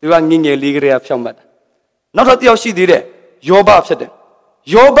ရှုပ်သူကငငယ်လေးကလေးကဖြောင့်မတ်တယ်နောက်ထပ်တစ်ယောက်ရှိသေးတယ်ယောဘဖြစ်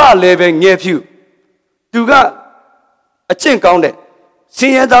တယ်ယောဘလည်းပဲငယ်ဖြူသူကအကျင့်ကောင်းတယ်စ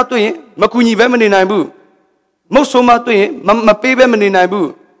င်ရသားတွေ့ရင်မကူညီပဲမနေနိုင်ဘူးမုတ်ဆိုးမတွေ့ရင်မပေးပဲမနေနိုင်ဘူး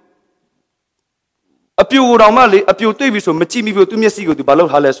အပြိုတော်မှလေအပြိုတွေ့ပြီဆိုမကြည့်မိဘူးသူမျက်စိကိုသူဘာလုပ်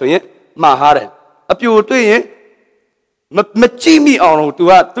ထားလဲဆိုရင်မှားထားတယ်အပြိုတွေ့ရင်မကြည့်မိအောင်လို့သူ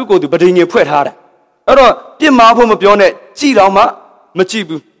ကသူ့ကိုယ်သူပဋိညာဉ်ဖွဲ့ထားတယ်အဲ့တော့ပြစ်မှားဖို့မပြောနဲ့ကြည့်တော့မှမကြည့်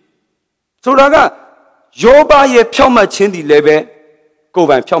ဘူးဆိုတာကယောဘရဲ့ဖြောင့်မတ်ခြင်းဒီလည်းပဲကိုယ်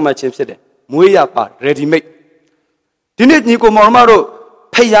ပိုင်ဖြောင့်မတ်ခြင်းဖြစ်တယ်မွေးရပါ ready made ဒီနေ့ညီကိုမောင်မတို့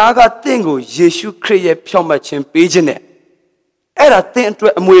ဖခင်ကတင့်ကိုယေရှုခရစ်ရဲ့ဖြောင့်မတ်ခြင်းပေးခြင်းနဲ့အဲ့ဒါတင့်အတွ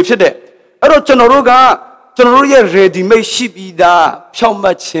က်အမွေဖြစ်တယ်အဲ့တော့ကျွန်တော်တို့ရဲ့ ready made ရှိပြီးသားဖြောင့်မ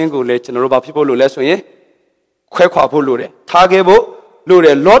တ်ခြင်းကိုလည်းကျွန်တော်တို့ဘာဖြစ်ဖို့လို့လဲဆိုရင်ခွဲခွာဖို့လိုတယ်ထားခဲ့ဖို့လို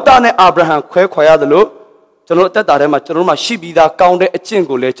တယ်လောတာနဲ့အာဗြဟံခွဲခွာရတယ်လို့ကျွန်တော်အသက်တာထဲမှာကျွန်တော်တို့မှာရှိပြီးသားကောင်းတဲ့အကျင့်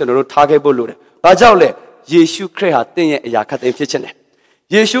ကိုလည်းကျွန်တော်တို့ထားခဲ့ဖို့လိုတယ်ဘာကြောင့်လဲယေရှုခရစ်ဟာတင့်ရဲ့အရာခတ်သိမ်းဖြစ်ခြင်းနဲ့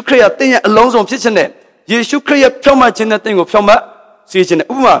ယေရှုခရစ်ဟာတင့်ရဲ့အလုံးစုံဖြစ်ခြင်းနဲ့ယေရှုခရစ်ရဲ့ဖြောင့်မတ်ခြင်းနဲ့တင့်ကိုဖြောင့်မတ်စေခြင်း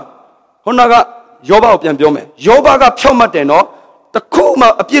နဲ့ဥပမာဟောနာကယောဘကိုပြန်ပြောမယ်ယောဘကဖြောင့်မတ်တယ်နော်တခုမှ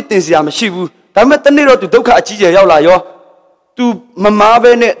အပြစ်တင်စရာမရှိဘူးဒါပေမဲ့တနေ့တော့သူဒုက္ခအကြီးကျယ်ရောက်လာရောသူမ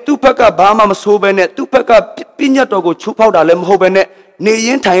မားပဲနဲ့သူ့ဘက်ကဘာမှမဆိုးပဲနဲ့သူ့ဘက်ကပြညတ်တော်ကိုချိုးဖောက်တာလည်းမဟုတ်ပဲနဲ့နေ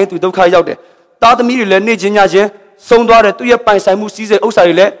ရင်ထိုင်ရင်သူဒုက္ခရောက်တယ်သားသမီးတွေလည်းနေချင်းညချင်းဆုံးသွားတယ်သူ့ရဲ့ပိုင်ဆိုင်မှုစီးစိမ်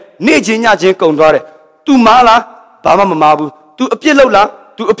ဥစ္စာတွေလည်းနေချင်းညချင်းကုန်သွားတယ်သူမားလားဘာမှမမားဘူးသူအပြစ်လုပ်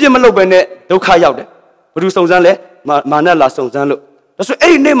လားသူအပြစ်မလုပ်ပဲနဲ့ဒုက္ခရောက်တယ်ဘယ်သူစုံစမ်းလဲမာနလာစုံစမ်းလို့ဒါဆို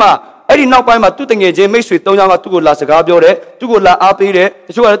အဲ့ဒီနေ့မှာအဲ့ဒီနောက်ပိုင်းမှာသူ့တငယ်ချင်းမိတ်ဆွေ၃ယောက်ကသူ့ကိုလာစကားပြောတယ်သူ့ကိုလာအားပေးတယ်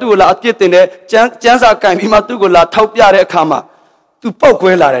တချို့ကလည်းသူ့ကိုလာအပြစ်တင်တယ်ကျန်းစာကင်ပြီးမှသူ့ကိုလာထောက်ပြတဲ့အခါမှာသူ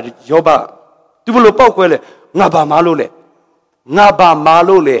ပောက်ကွဲလာတယ်ယောဘသူဘလို့ပောက်ကွဲလဲငါဘာ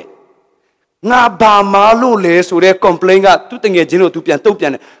မားလို့လဲဆိုတဲ့ complain ကသူ့တငယ်ချ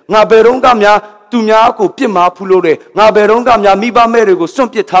င်းတို့သူပြန်တုတ်ပြန်တယ်ငါဘယ်တော့ကများသူများကိုပြစ်မှားဖူးလို့လေငါဘယ်တော့ကများမိဘမဲ့တွေကိုစွ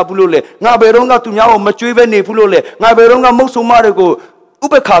န့်ပစ်ထားဖူးလို့လေငါဘယ်တော့ကသူများကိုမကြွေးပဲနေဖူးလို့လေငါဘယ်တော့ကမုတ်ဆိုးမတွေကိုဥ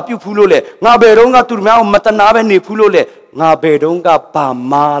ပက္ခပြုဖူးလို့လေငါဘယ်တော့ကသူများကိုမတနာပဲနေဖူးလို့လေငါဘယ်တော့ကဘာ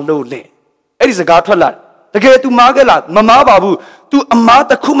မားလို့လေအဲ့ဒီစကားထွက်လာတကယ် तू မားခဲ့လားမမားပါဘူး तू အမား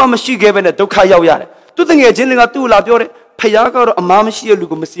တစ်ခုမှမရှိခဲ့ပဲနဲ့ဒုက္ခရောက်ရတယ်သူတငယ်ချင်းတွေကသူ့လာပြောတယ်ဖခင်ကတော့အမားမရှိတဲ့လူ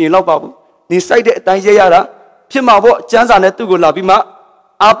ကိုမစီရင်တော့ပါဘူးနေစိုက်တဲ့အတိုင်းရဲရတာဖြစ်မှာပေါ့ကျမ်းစာနဲ့သူ့ကိုလာပြီးမှ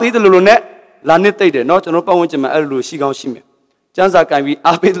Ape the Lunet, Lanete, not an open winter, Elu, she gone shimmy. Janza can be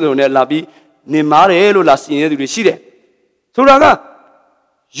Ape the Lunet, Labi, Nimare, Lassie, the Shide. Suraga,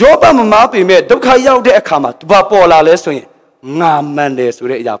 Joba Mapi made Dokaya de Akama, Tubapola lesson, Namande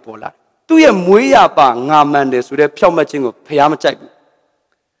Sureya Pola. Do ye Muyapa, Namande Sure, Pumaching of Payam Chabu.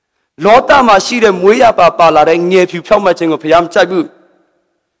 Lota Mashide Muyapa Pala, and near Pumaching of Payam Chabu.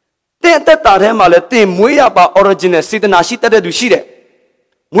 Then that Taremale, Tim Muyapa origin, Sidana Shita de Dushide.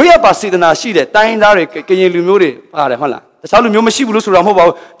 Muyapa Sidana Shide, Tainari, Kayin Lumuri, Parahola. The Salum Shibu Ramo,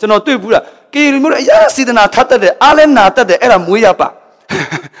 Genotu Buddha, Kayin Lumura, Sidana Tata, Allen Nata, the Era Muyapa.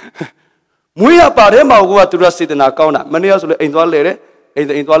 Muyapa Rema, who are to Sidana Kauna, Manias in Valere,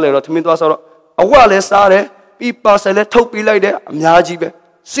 in Valere, to Mintos, a wall sare, people say, Topi like that, Miajibe,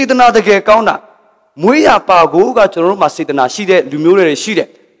 Sidana the Kauna. Muyapa Goga to Roma Sidana Shide, Lumure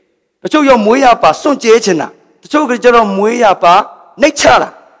Shide. The show your Muyapa, Son Jechina, the show General Muyapa,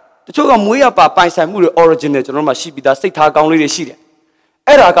 Nature. The show Muyapa, Paisa originated Roma Shibida, Sita Gangli Shide.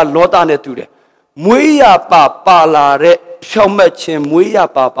 Eraga Lotane Tude. Muyapa Palare, Shomachin,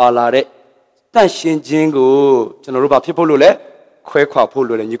 Muyapa Palare, Tanshin Jingo, General people Lule, Quequa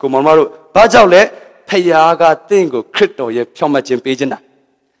Polo, and Yuko Momaru, Bajale, Payaga Tingo, Crypto, ye Shomachin Pagina.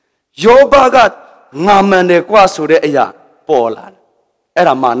 Yobagat, Namane Quasure Eya, Poland.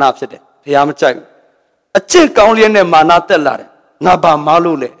 Era mana upset, Piamachag. A chick only in a mana tellare, Naba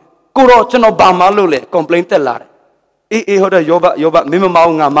Malule, Kurochano Bamalule, complaint tellare. Hoda Yoba,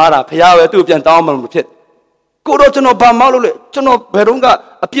 Mimama Mara, Piawa, two and down pit. Kurochano Bamalule, Chano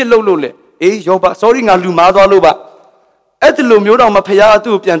Perunga, a pilolule, Yoba, sorry, Lumada Luba. Etilum Yodama Pia,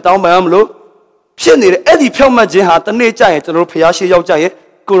 two and down Mamlo. Shinny, Eddie Puma Jihat, the nature, and Piashi Yojaye.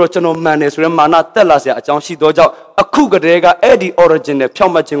 Kurochano man is Remana tell us ya, John Shi Doja, a cougar dega, Eddie origin, a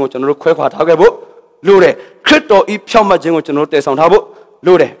Puma Jingo to no Quequa Tagabo, Lure, Crypto e Puma Jingo to notice on Habo,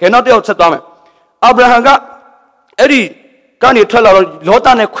 Lure, cannot be outside Dame. Abrahanga, Eddie, can you tell our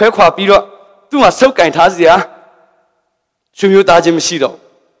Lotan a Quequa Piro, to a silk and Tazia? Shumutajim Shido,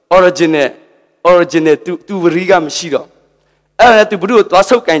 origin to Rigam Shido. And to Bru to a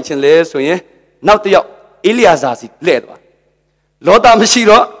silk and Chinle, so ye, now to your Eliazazi, led one. Lota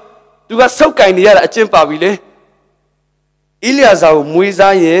Mashiro, you got so kind here at Chimpavile. Iliaza,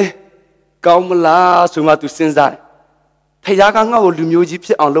 Muiza ye, Gaumala, Suma to Sinzai. Payakanga will do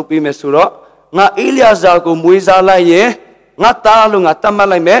music on Lopi Mesuro. Na Iliaza go Muiza la ye, not Talunga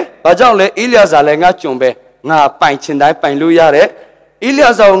Tamalame, Bajale, Iliaza Lenga Chumbe, Na Panchinai Panluyare,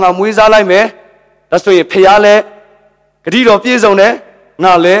 Iliaza Nga Muiza la me, that's why Payale, Grido Piezone,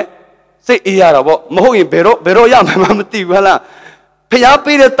 Nale, say Iarabo, Mohi Bero Yam, Mamati Vela.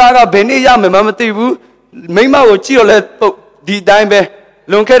 Payapi the Taga Beni Yam, Mamativu, Mima or Chio di dime,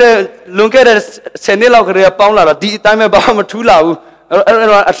 Lunkere Senila Paula, di time about Tula,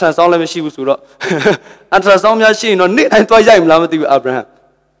 a transform she was Suro. And transform machine on it and Toyam Lamati Abraham.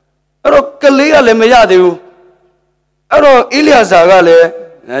 Ero Kalia Lemayadu. Ero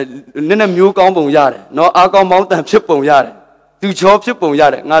Iliazagale, Nina Mu Combo Yare, no Alcom Mountain Chipon Yare. Two chop Chipon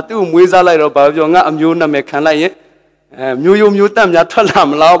Yare, not two Muiza like about your Amuna Mecanaye. Mutam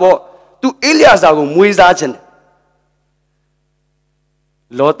Yatalam Labo to Eliazago Muizachin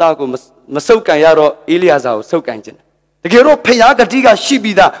Lotago Masoka Yaro Eliazao Sokanjin. The Gero Payaga Diga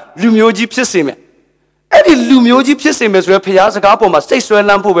Shibida Lumioji Psime. Eddie Lumioji Psime is where Payazagapo must say so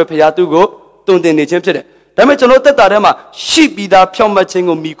lampo where Payatugo, don't they need him today. Dametonota Tarema, Shibida Poma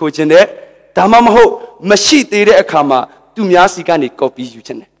Chingo Miko Jene, Damamaho, Mashite Akama, Tumiasigani copy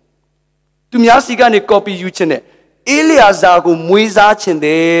Uchene. Tumiasigani copy Uchene. Eliazago Muiza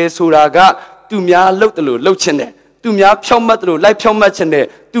Chende, Suraga, Tumia Lotalo, Lochene, Tumia Chomatlo, like Chomachene,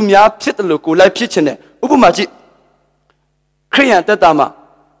 Tumia Pitaloco, like Pichene, Ubumaji Krian Tatama,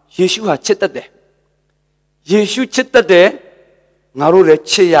 Yeshua Chitade. Yeshu Chitade, Narule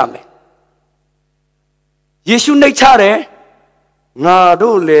Cheyame. Yeshu Nature,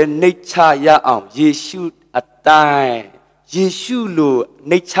 Narule Nature Yaam, Yeshu Atai, Yeshu Lu,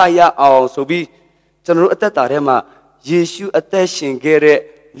 Nature Yaam, so be. General Atatarema, Yeshu attention get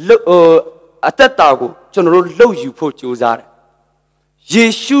it, Atatago, General Low you put Josar.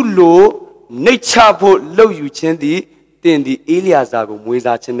 Yeshu low, nature put low you chendi, then the Eliazago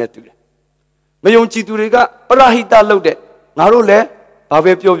Muiza Chenetu. Mayon Chituriga, Rahita loaded, Narole,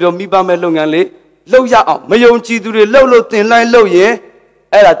 Pavepio Miba Melongale, Low ya, Mayon Chituri, low thin line low ye,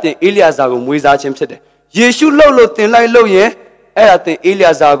 Eratin Eliazago Muiza Chemsede. Yeshu low thin line low ye, Eratin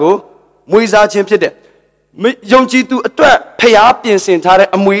Eliazago. Muiza Chimpede. Yonchi to a trap, pay up in Sintare,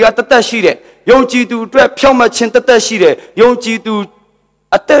 and we at the Tashide. Yonchi to trap Poma Chinta Tashide. Yonchi to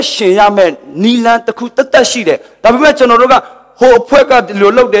a Tashin Yaman, Nila the Kuta Tashide. The Vachanoga, ဟိုအဖွဲ့ကဒီ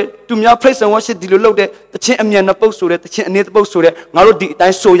လိုလုပ်တယ်သူများ praise and worship ဒီလိုလုပ်တယ်တခြင်းအမြန်နှစ်ပုတ်ဆိုတယ်တခြင်းအနေတစ်ပုတ်ဆိုတယ်ငါတို့ဒီအတို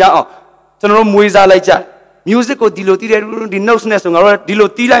င်းဆိုရအောင်ကျွန်တော်တို့မွေးစားလိုက်ကြ music ကိုဒီလိုတီးတယ်ဒီ notes နဲ့ဆိုငါတို့ဒီလို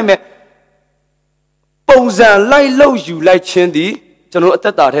တီးလိုက်မယ်ပုံစံလိုက်လို့ယူလိုက်ခြင်းဒီကျွန်တော်တို့အသ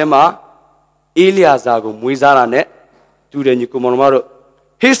က်တာထဲမှာအေးလျာစာကိုမွေးစားတာနဲ့တူတယ်ညီကိုမောင်တို့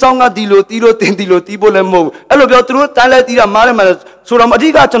ဟေးဆောင်ကဒီလိုတီးလို့တင်ဒီလိုတီးဖို့လည်းမဟုတ်ဘူးအဲ့လိုပြောသူတို့တန်းလဲတီးတာမားတယ်မှာဆိုတော့အဓိ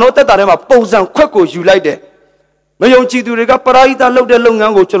ကကျွန်တော်အသက်တာထဲမှာပုံစံခွက်ကိုယူလိုက်တယ်မယုံကြည်သူတွေကပရာဟိတလုပ်တဲ့လုပ်င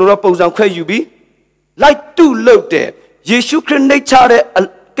န်းကိုကျွန်တော်တို့ပုံစံခွဲယူပြီးလိုက်တုလုပ်တယ်ယေရှုခရစ်နှိတ်ချတဲ့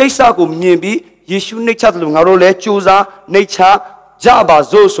ကိစ္စကိုမြင်ပြီးယေရှုနှိတ်ချတယ်လို့ငါတို့လည်းကြိုးစားနှိတ်ချကြပါ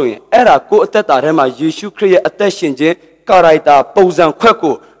စို့ဆိုရင်အဲ့ဒါကိုအသက်တာထဲမှာယေရှုခရစ်ရဲ့အသက်ရှင်ခြင်းကာရိုက်တာပုံစံခွက်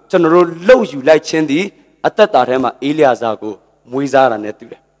ကိုကျွန်တော်တို့လှုပ်ယူလိုက်ခြင်းသည်အသက်တာထဲမှာအေးလျာစာကိုမွေးစားတာနဲ့တူ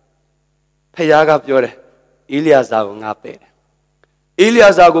တယ်ဖခင်ကပြောတယ်အေးလျာစာကိုငါပယ်တယ်အေးလျာ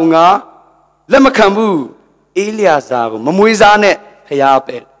စာကိုငါလက်မခံဘူးအေးလျာစာကိုမမွေးစားနဲ့ဖခင်ပ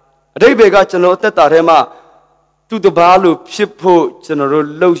ယ်အတိတ်ဘယ်ကကျွန်တော်အသက်တာထဲမှာသူတပားလို့ဖြစ်ဖို့ကျွန်တော်တို့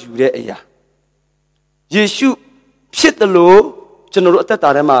လှုပ်ယူတဲ့အရာယေရှုဖြစ်တယ်လို့ကျွန်တော်တို့အသက်တာ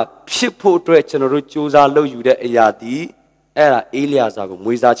ထဲမှာဖြစ်ဖို့အတွက်ကျွန်တော်တို့ကြိုးစားလှုပ်ယူတဲ့အရာဒီအဲ့ဒါအေးလျာစာကို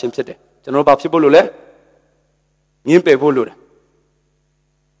မွေးစားခြင်းဖြစ်တယ်ကျွန်တော်တို့ဘာဖြစ်ဖို့လို့လဲငင်းပယ်ဖို့လို့တယ်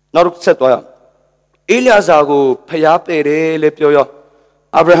နောက်တစ်ဆက်သွားရအောင်အေးလျာစာကိုဖျားပယ်တယ်လေပြောရော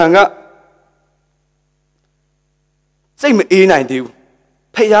အာဗြဟံကစိတ်မအေးနိုင်သေးဘူး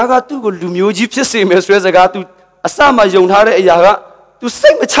ဖခင်ကသူ့ကိုလူမျိုးကြီးဖြစ်စေမယ်ဆိုတဲ့စကား तू အစမှယုံထားတဲ့အရာက तू စိ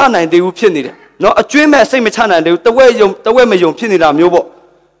တ်မချနိုင်သေးဘူးဖြစ်နေတယ်နော်အကျွင်းမဲ့စိတ်မချနိုင်သေးဘူးတဝက်မယုံဖြစ်နေတာမျိုးပေါ့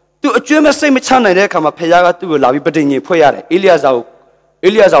तू အကျွင်းမဲ့စိတ်မချနိုင်တဲ့အခါမှာဖခင်ကသူ့ကိုလာပြီးပဋိညာဉ်ဖွဲ့ရတယ်အေလိယဇာကို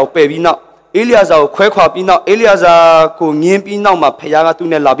ပယ်ပြီးနောက်အေလိယဇာကိုခွဲခွာပြီးနောက်အေလိယဇာကိုငင်းပြီးနောက်မှာဖခင်ကသူ့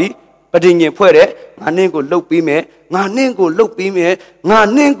နဲ့လာပြီးပဋိညာဉ်ဖွဲ့တယ်ငါနင့်ကိုလှုပ်ပေးမယ်ငါနင့်ကိုလှုပ်ပေးမယ်ငါ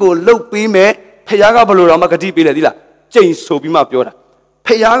နင့်ကိုလှုပ်ပေးမယ်ဖခင်ကဘယ်လိုတော့မှဂတိပေးလဲသီလားကျိန်ဆိုပြီးမှပြောတာဖ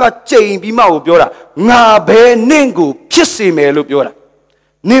ခင်ကကျိန်ပြီးမှကိုပြောတာငါဘယ်နင့်ကိုဖြစ်စေမယ်လို့ပြောတာ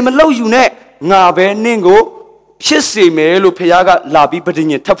နင်မလှုပ်ယူနဲ့ငါဘယ်နင့်ကိုဖြစ်စေမယ်လို့ဖခင်ကလာပြီးပဋိ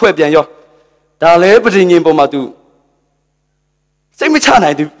ညာဉ်ထပ်ဖွဲ့ပြန်ရောဒါလည်းပဋိညာဉ်ပေါ်မှာ तू စိတ်မချ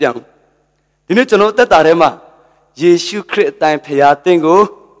နိုင်သူပြန်ဒီနေ့ကျွန်တော်အသက်တာထဲမှာယေရှုခရစ်အတိုင်းဖခင်တင့်ကို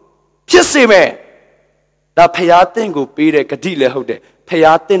ဖြစ်စေမယ်ဒါဖခင်တင့်ကိုပေးတဲ့ဂတိလည်းဟုတ်တယ်ဖခ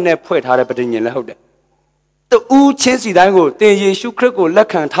င်တင့်နဲ့ဖွဲ့ထားတဲ့ပဋိညာဉ်လည်းဟုတ်တယ်တူးချင်းစီတိုင်းကိုတင်ယေရှုခရစ်ကိုလက်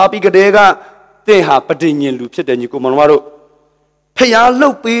ခံထားပြီးကြတဲ့ကတင်ဟာပဋိညာဉ်လူဖြစ်တယ်ညီကိုမောင်တို့ဖခင်လှု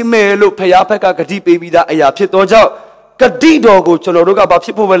ပ်ပေးမယ်လို့ဖခင်ဘက်ကဂတိပေးပြီးသားအရာဖြစ်တော့ကြောင့်ဂတိတော်ကိုကျွန်တော်တို့ကဘာဖြ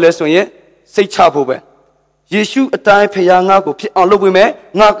စ်ဖို့ပဲလဲဆိုရင်စိတ်ချဖို့ပဲယေရှုအတိုင်းဖခင်ငါ့ကိုဖြစ်အောင်လုပ်ပေးမယ်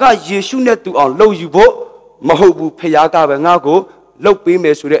ငါကယေရှုနဲ့တူအောင်လုပ်ယူဖို့မဟုတ်ဘူးဖခင်ကပဲငါ့ကိုလုပ်ပေးမ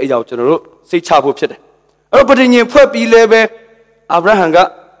ယ်ဆိုတဲ့အရာကိုကျွန်တော်တို့စိတ်ချဖို့ဖြစ်တယ်အဲ့တော့ပဋိညာဉ်ဖွဲ့ပြီးလဲပဲအာဗြဟံက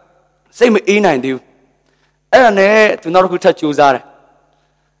စိတ်မအေးနိုင်သေးဘူးအဲ့ဒါနဲ့သူနောက်တစ်ခုထပ်ကြိုးစားတယ်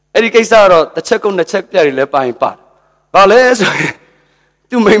အဲ့ဒီကိစ္စကတော့တစ်ချက်ကုန်နှစ်ချက်ပြတယ်လဲပါရင်ပါတယ်ဘာလဲဆိုရင်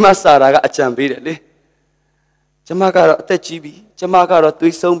သူမိမစာတာကအကြံပေးတယ်လေကျမကတော့အသက်ကြီးပြီကျမကတော့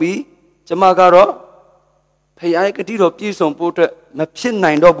သွေးဆုံးပြီကျမကတော့ဖခင်ရဲ့ဂတိတော်ပြည့်စုံဖို့အတွက်မဖြစ်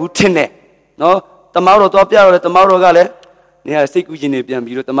နိုင်တော့ဘူးထင်တယ်နော်တမောက်တော်သွားပြတော့လေတမောက်တော်ကလည်းနေရစိတ်ကူးခြင်းတွေပြန်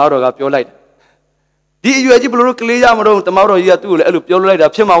ပြီးတော့တမောက်တော်ကပြောလိုက်တယ်ဒီအရွယ်ကြီးဘလို့ကလေးရမတော့တမောက်တော်ကြီးကသူ့ကိုလည်းအဲ့လိုပြောလိုက်တာ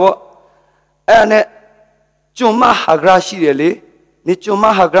ဖြစ်မှာပေါ့အဲ့ဒါနဲ့ကျွန်မဟာဂရရှိတယ်လေနေကျွန်မ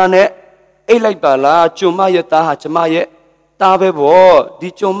ဟာဂရနဲ့အိတ်လိုက်ပါလားကျွန်မရဲ့သားဟာကျွန်မရဲ့သားပဲပေါ့ဒီ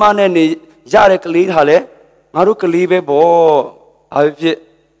ကျွန်မနဲ့နေရတဲ့ကလေးဟာလေငါတို့ကလေးပဲပေါ့ဘာဖြစ်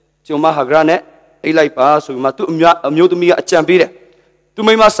ကျွန်မဟာဂရနဲ့အိတ်လိုက်ပါဆိုပြီးမှသူအမျိုးသမီးကအကြံပေးတယ်သူ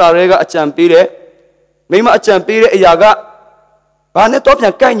မိမစာရဲကအကြံပေးတယ်မိမအကြံပေးတဲ့အရာကဘာနဲ့တော့ပြ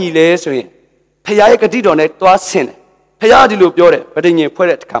န်ကိုက်ညီလဲဆိုရင်ဖခင်ရဲ့ဂတိတော်နဲ့တွားဆင်းတယ်ဖခင်ကဒီလိုပြောတယ်ပဋိညာဉ်ဖွဲ့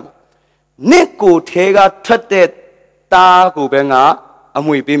တဲ့အခါမှာနင့်ကိုထဲကထွက်တဲ့သားကိုပဲငါအ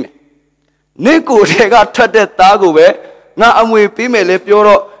မွေပေးမယ်နင့်ကိုထဲကထွက်တဲ့သားကိုပဲငါအမွေပေးမယ်လေပြော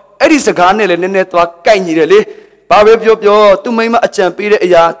တော့အဲ့ဒီစကားနဲ့လည်းနည်းနည်းသွားကိုက်ညီတယ်လေဘာပဲပြောသူမိမအကြံပေးတဲ့အ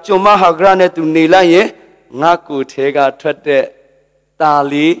ရာကျွန်မဟာဂရနဲ့သူနေလိုက်ရင်ငါကိုထဲကထွက်တဲ့သား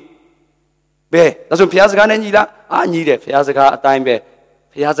လေးပဲဒါဆိုဘုရားစကားနဲ့ညီလားညီတယ်ဘုရားစကားအတိုင်းပဲ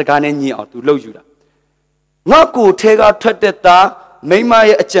ဘုရားစကားနဲ့ညီအောင်သူလှုပ်ယူတာငါကိုထဲကထွက်တဲ့သားမိမ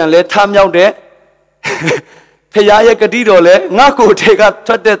ရဲ့အကြံလဲထားမြောက်တဲ့ဖခင်ရဲ့ဂတိတော်လဲငါကိုထဲက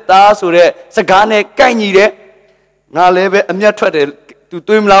ထွက်တဲ့သားဆိုတဲ့စကားနဲ့ကိုက်ညီတဲ့ငါလည်းပဲအမျက်ထွက်တယ်သူ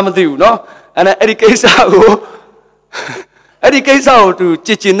တွေးမလားမသိဘူးเนาะအဲ့ဒီကိစ္စကိုသူ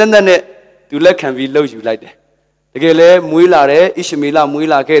ကြည်နက်နဲ့သူလက်ခံပြီးလှုပ်ယူလိုက်တယ်တကယ်လဲမွေးလာတယ်ဣရှမေလမွေး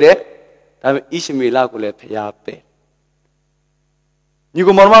လာခဲ့တယ်ဒါပေမဲ့ဣရှမေလကိုလည်းဖခင်ပဲညီ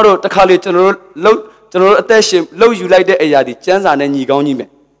ကောင်မောင်တို့တခါလေကျွန်တော်တို့အသက်ရှင်လှုပ်ယူလိုက်တဲ့အရာဒီကျမ်းစာနဲ့ညီကောင်းကြီးမယ်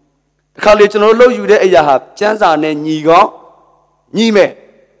တခါလေကျွန်တော်တို့လှုပ်ယူတဲ့အရာဟာကျမ်းစာနဲ့ညီကောင်း ညီမဲ့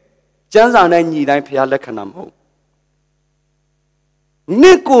ကျမ်းစာနဲ့ညီတိုင်းဖခင်လက်ခံတာမဟုတ်နှ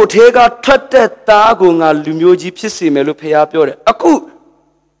စ်ကိုထဲကထွက်တဲ့သားကိုငါလူမျိုးကြီးဖြစ်စေမယ်လို့ဖခင်ပြောတယ်အခု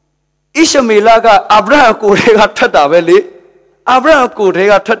ဣရှမေလကအာဗြဟံကိုထဲကထွက်တာပဲလေအာဗြဟံကိုထဲ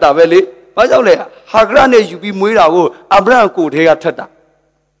ကထွက်တာပဲလေဘာကြောင့်လဲဟာဂရနဲ့ယူပြီးမွေးတာကိုအာဗြဟံကိုထဲကထွက်တာ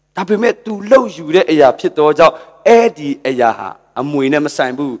ဒါပေမဲ့ तू လှုပ်ယူတဲ့အရာဖြစ်တော့ကြောင့်အဲ့ဒီအရာဟာအမွေနဲ့မဆို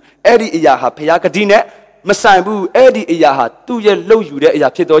င်ဘူးအဲ့ဒီအရာဟာဖခင်ဂတိနဲ့မဆိုင်ဘူးအဲ့ဒီအရာဟာသူ့ရဲ့လှုပ်ယူတဲ့အရာ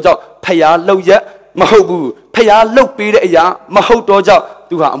ဖြစ်တော့ကြောင့်ဖခင်လှုပ်ရက်မဟုတ်ဘူးဖခင်လှုပ်ပေးတဲ့အရာမဟုတ်တော့ကြောင့်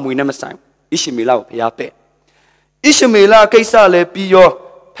သူဟာအမွေနဲ့မဆိုင်ဘူးဣရှမေလကိုဖခင်ပဲ့ဣရှမေလကိစ္စလည်းပြီးရော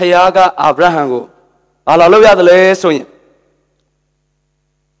ဖခင်ကအာဗြဟံကိုဘာလာလုပ်ရတယ်လဲဆိုရင်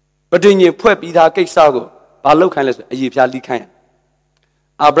ပဋိညာဉ်ဖွဲ့ပြီးသားကိစ္စကိုဘာလုပ်ခိုင်းလဲဆိုအယေဖျားလိခိုင်း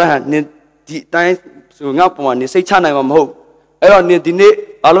အာဗြဟံနင်ဒီအတိုင်းဆိုငါပေါ်မှာနေစိတ်ချနိုင်မှာမဟုတ်အဲ့တော့နင်ဒီနေ့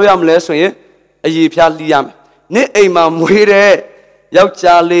ဘာလုပ်ရမလဲဆိုရင်အယေဖျားလိရမယ်နင်အိမ်မှာမွေးတဲ့ယော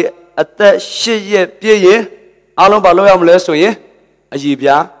က်ျားလေးအသက်8ရက်ပြည့်ရင်အားလုံးဘာလုပ်ရမလဲဆိုရင်အယေ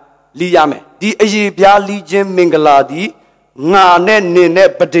ဖျားလိရမယ်ဒီအယေဖျားလိခြင်းမင်္ဂလာဒီငါနဲ့နင်နဲ့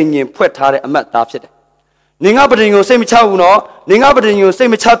ပဋိညာဉ်ဖွဲ့ထားတဲ့အမတ်သားဖြစ်တယ်နင်ကပဋိညာဉ်ကိုစိတ်မချဘူးနော်နင်ကပဋိညာဉ်ကိုစိ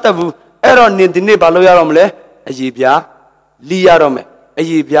တ်မချတတ်ဘူးအဲ့တော့နင်ဒီနေ့ဘာလုပ်ရတော့မလဲအယေဖျားလိရတော့မယ်အ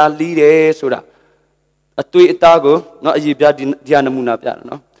ယေဖျားလိတယ်ဆိုတာအသွေးအသားကိုနော်အယေဖျားဒီနမူနာပြတယ်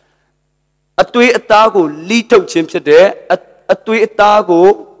နော်အသွေးအသားကိုလိထုတ်ခြင်းဖြစ်တဲ့အသွေးအသားကို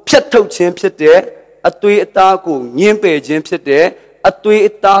ဖြတ်ထုတ်ခြင်းဖြစ်တဲ့အသွေးအသားကိုညှင်းပယ်ခြင်းဖြစ်တဲ့အသွေး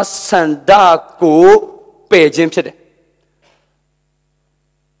အသားဆန္ဒကိုပယ်ခြင်းဖြစ်တယ်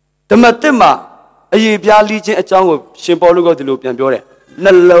ဓမ္မသစ်မှာအယေဖျားလိခြင်းအကြောင်းကိုရှင်ပေါလုကဒီလိုပြန်ပြောတယ်နှ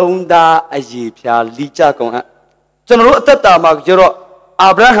လုံးသားအယေဖျားလိကြကုန်ကျွန်တော်တို့အသက်တာမှာကျတော့အာ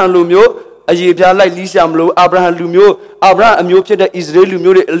ဗြဟံလူမျိုးအယေဖျားလိုက်လိရှာမလို့အာဗြဟံလူမျိုးအာဗြဟံအမျိုးဖြစ်တဲ့ဣသရေလလူ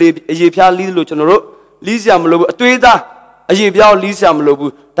မျိုးတွေအယေဖျားလိလို့ကျွန်တော်တို့လိရှာမလို့ဘူးအသွေးသားအယေဖျားကိုလိရှာမလို့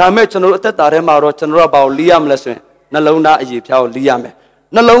ဘူးဒါမဲ့ကျွန်တော်တို့အသက်တာထဲမှာတော့ကျွန်တော်တို့ဘာကိုလိရမလဲဆိုရင်နှလုံးသားအယေဖျားကိုလိရမယ်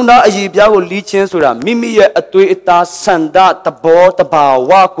နှလုံးသားအယေဖျားကိုလိခြင်းဆိုတာမိမိရဲ့အသွေးအသားဆန္ဒသဘောတဘာ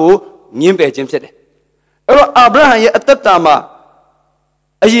ဝကိုညှင်းပယ်ခြင်းဖြစ်တယ်အဲ့တော့အာဗြဟံရဲ့အသက်တာမှာ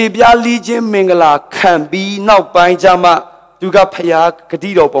အယေဖျားလိခြင်းမင်္ဂလာခံပြီးနောက်ပိုင်းကျမှသူကဖျားဂတိ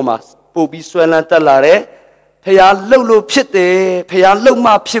တော်ပေါ်မှာပို့ပြီးဆွဲလန်းတက်လာတယ်ဖျားလှုပ်လို့ဖြစ်တယ်ဖျားလှုပ်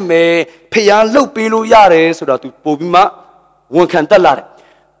မှဖြစ်မယ်ဖျားလှုပ်ပေးလို့ရတယ်ဆိုတော့သူပို့ပြီးမှဝန်ခံတက်လာတယ်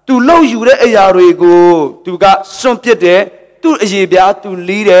သူလှုပ်ယူတဲ့အရာတွေကိုသူကစွန့်ပစ်တယ်သူ့အယေဖျားသူ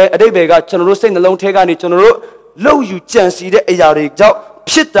လီးတယ်အတိတ်ဘယ်ကကျွန်တော်တို့စိတ်နှလုံးထဲကနေကျွန်တော်တို့လှုပ်ယူကြံစီတဲ့အရာတွေကြောင့်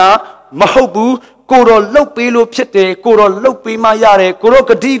ဖြစ်တာမဟုတ်ဘူးကိုတော်လှုပ်ပေးလို့ဖြစ်တယ်ကိုတော်လှုပ်ပေးမှရတယ်ကိုတော်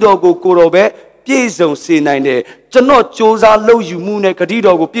ဂတိတော်ကိုကိုတော်ပဲပြည့်စုံစေနိုင်တယ်ကျွန်တော်စ조사လှုပ်ယူမှုနဲ့ဂတိ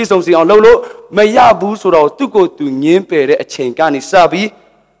တော်ကိုပြည့်စုံစေအောင်လှုပ်လို့မရဘူးဆိုတော့သူ့ကိုသူငင်းပယ်တဲ့အချိန်ကနေစပြီး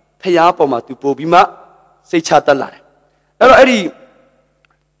ဖျားပေါ်မှာသူပို့ပြီးမှစိတ်ချတတ်လာတယ်အဲ့တော့အဲ့ဒီ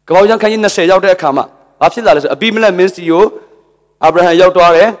ကပောက်ကျမ်းခန်းကြီး20ရောက်တဲ့အခါမှာဘာဖြစ်လာလဲဆိုအဘိမလက်မင်းစီကိုအာဗြဟံရောက်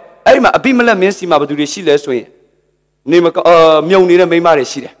သွားတယ်အဲ့ဒီမှာအဘိမလက်မင်းစီမှာဘယ်သူတွေရှိလဲဆိုရင်နေမမြုံနေတဲ့မိန်းမတွေ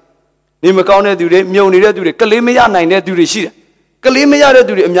ရှိတယ်နေမကောင်းတဲ့သူတွေမြုံနေတဲ့သူတွေကလေးမရနိုင်တဲ့သူတွေရှိတယ်ကလေးမရတဲ့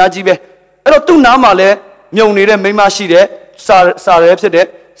သူတွေအများကြီးပဲအဲ့တော့သူ့နားမှာလည်းမြုံနေတဲ့မိန်းမရှိတယ်စာရဲဖြစ်တယ်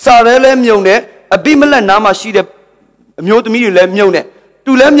စာရဲလည်းမြုံတယ်အဘိမလက်နားမှာရှိတဲ့အမျိုးသမီးတွေလည်းမြုံတယ်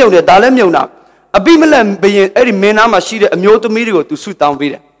သူလည်းမြုံတယ်ဒါလည်းမြုံတာအဘိမလက်ဘယင်အဲ့ဒီမင်းနားမှာရှိတဲ့အမျိုးသမီးတွေကိုသူဆုတောင်း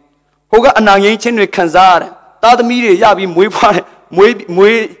ပေးတယ်ဟိုကအနာငိမ့်ချင်းတွေခံစားရတယ်သားသမီးတွေရပြီးမွေးဖွားတယ်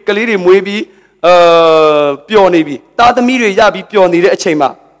မွေးကလေးတွေမွေးပြီးပျော်နေပြီသားသမီးတွေရပြီးပျော်နေတဲ့အချိန်မှာ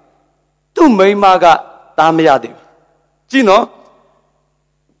သူ့မိန်းမကသားမရသေးဘူးကြည့်နော်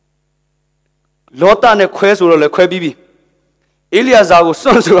လောတနဲ့ခွဲဆိုတော့လည်းခွဲပြီးပြီအေလိယာဇာကိုစွ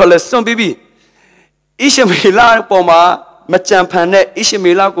န့်ဆိုတော့လည်းစွန့်ပြီးပြီဣရှမေလပေါ်မှာမကြံဖန်နဲ့ဣရှ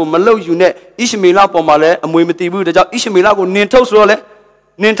မေလကိုမလုတ်ယူနဲ့ဣရှမေလပေါ်မှာလည်းအမွေမတည်ဘူးဒါကြောင့်ဣရှမေလကိုနင်ထုတ်ဆိုတော့လည်း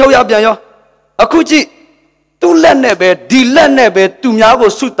နင်ထုတ်ရပြန်ရောအခုကြည့်သူ့လက်နဲ့ပဲဒီလက်နဲ့ပဲသူများကို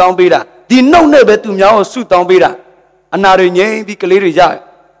ဆုတောင်းပေးတာဒီနှုတ်နဲ့ပဲသူများကိုဆုတောင်းပေးတာအနာတွေငြိမ်းပြီးကလေးတွေရ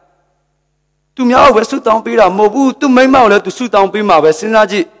သူများကိုပဲဆုတောင်းပေးတာမဟုတ်ဘူးသူမိန်းမကိုလည်းသူဆုတောင်းပေးမှာပဲစဉ်းစား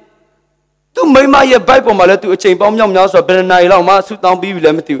ကြည့်သူမိန်းမရဲ့ဘိုက်ပေါ်မှာလည်းသူအချိန်ပေါင်းမြောက်များဆိုဘယ်နှစ်နာရီလောက်မှဆုတောင်းပြီးပြီလ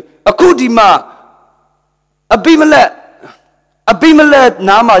ည်းမသိဘူးအခုဒီမှာအဘိမလက်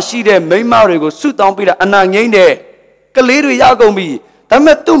နားမှာရှိတဲ့မိန်းမတွေကိုဆုတောင်းပေးတာအနာငိမ့်တယ်ကလေးတွေရကုန်ပြီဒါပေ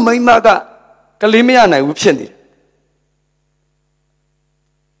မဲ့သူ့မိန်းမကကလေးမရနိုင်ဘူးဖြစ်နေတယ်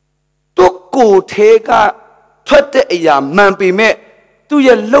သူ့ကိုယ်ထဲကထွက်တဲ့အရာမှန်ပေမဲ့သူ့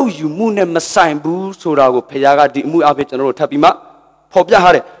ရဲ့လှုပ်ယူမှုနဲ့မဆိုင်ဘူးဆိုတာကိုဖခင်ကဒီအမှုအဖြစ်ကျွန်တော်တို့ထပ်ပြီးမှဖော်ပြ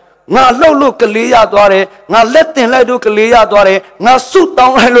ထားတယ်ငါလှုပ်လို့ကလေးရသွားတယ်ငါလက်တင်လိုက်လို့ကလေးရသွားတယ်ငါဆုတော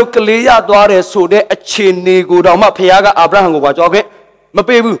င်းလိုက်လို့ကလေးရသွားတယ်ဆိုတဲ့အခြေအနေကိုတော့မှဖခင်ကအာဗြဟံကိုပါကြောက်ခဲ့မ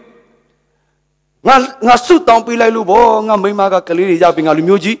ပေးဘူး ngã sút tông pi lại lu bò ngã mấy mà cái lý ra bị ngã lu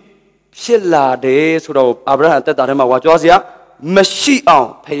miêu gì sẽ là để số đầu Abraham tất cả mà qua cho gì á mà si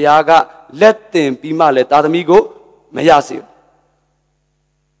ông phải cái let tiền pi mà let ta mi go mà ya si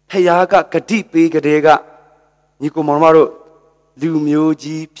phải cái đi pi cái đấy cái như cô mong mà rồi lu miêu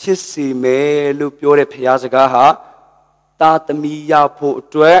gì sẽ si mẹ lu biểu để phải cái ha ta mi ya phụ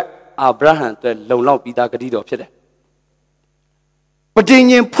tuệ Abraham tuệ lâu lâu pi ta cái đi đó phải đấyประเด็น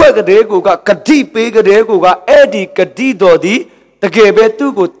ยังพูดกันเด็กกูก็กระดิ่งไปกันเด็กกูก็ดีกระดิ่งตัวดีแต่เก็บตู้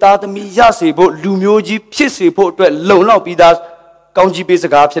กูตาตมียาสีบุลูมิโอจีพิเศษพวกตัวหลงเหล่าปีดากองจีเปส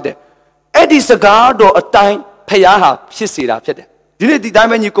กาพิเศษดีสกาโดอัตายพยาหาพิเศษพิเศษทีนี้ที่ได้ไ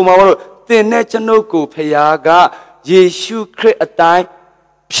ม่ยิ่งกูมาว่าเต้นเนชโนกูพยากาเยซูคริสต์อัตาย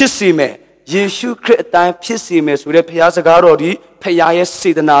พิเศษไหมเยซูคริสต์อัตายพิเศษไหมสุดท้ายพยาสกาโดดีพยาเย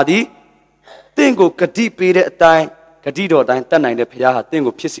สีตนาดีเต้นกูกระดิ่งไปเด็กอัตายกระดิ่งโดดได้ตั้งไหนเนี่ยพยาหาเต็ง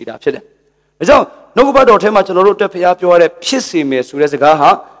กูพิเศษได้พิเศษแล้วเจ้านกบ้าโดดเทมาจนเราได้พยาพิวอะไรพิเศษเมื่อสุดท้ายสกาหา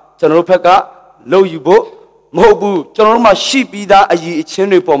จนเราพยากาโลยูโบมโหบูจนเรามาชีปีดาอายีเช่น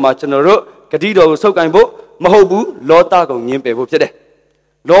นี้พอมาจนเรากระดิ่งโดดสุกันโบมโหบูลอตาของเงี้ยไปบุพิเศษ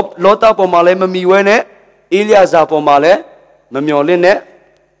ลอตาพอมาเลยมันมีไว้เนี่ยเอลียาซาพอมาเลยมันมีอะไรเนี่ย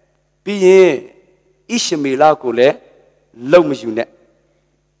ปีนี้อิชเมลากูเลยเล่าไม่อยู่เนี่ย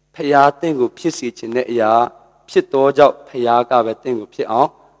พยาเต็งกูพิเศษเช่นเนี่ยยาဖြစ်တော့ကြောင့်ဖယားကပဲတင့်ကိုဖြစ်အောင်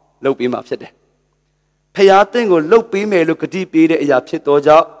လုပ်ပေးမှာဖြစ်တယ်။ဖယားတင့်ကိုလုပ်ပေးမယ်လို့ဂတိပေးတဲ့အရာဖြစ်တော့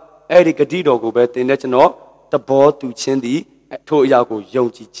ကြောင့်အဲ့ဒီဂတိတော်ကိုပဲတင်တဲ့ကျွန်တော်သဘောတူခြင်းသည်ထိုအရာကိုယုံ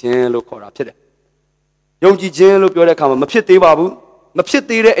ကြည်ခြင်းလို့ခေါ်တာဖြစ်တယ်။ယုံကြည်ခြင်းလို့ပြောတဲ့အခါမှာမဖြစ်သေးပါဘူး။မဖြစ်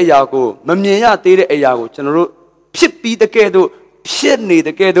သေးတဲ့အရာကိုမမြင်ရသေးတဲ့အရာကိုကျွန်တော်တို့ဖြစ်ပြီးတကယ်တော့ဖြစ်နေတ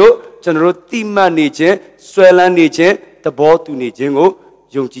ကယ်တော့ကျွန်တော်တို့တိမှတ်နေခြင်းဆွဲလန်းနေခြင်းသဘောတူနေခြင်းကို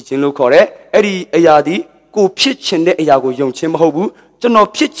ယုံကြည်ခြင်းလို့ခေါ်တယ်။အဲ့ဒီအရာသည်ကိုဖြစ်ခြင်းတဲ့အရာကိုယုံခြင်းမဟုတ်ဘူးကျွန်တော်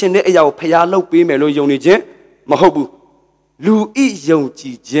ဖြစ်ခြင်းတဲ့အရာကိုဖျားလုပ်ပေးမယ်လို့ယုံနေခြင်းမဟုတ်ဘူးလူဤယုံကြ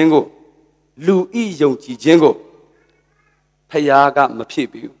ည်ခြင်းကိုဖျားကမဖြစ်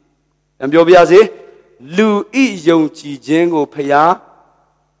ဘူးပြန်ပြောပြရစေလူဤယုံကြည်ခြင်းကိုဖျား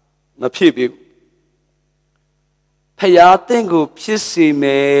မဖြစ်ဘူးဖျားတင့်ကိုဖြစ်စေမ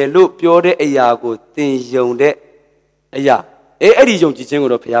ယ်လို့ပြောတဲ့အရာကိုသင်ယုံတဲ့အရာအဲ့ဒီယုံကြည်ခြင်းကို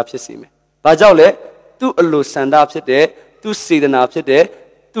တော့ဖျားဖြစ်စေမယ်ဘာကြောင့်လဲသူ့အလိုဆန္ဒဖြစ်တယ်သူ့စေတနာဖြစ်တယ်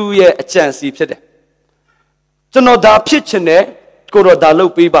သူ့ရဲ့အကြံစီဖြစ်တယ်ကျွန်တော်ဒါဖြစ်ချင်တယ်ကိုတော့ဒါလု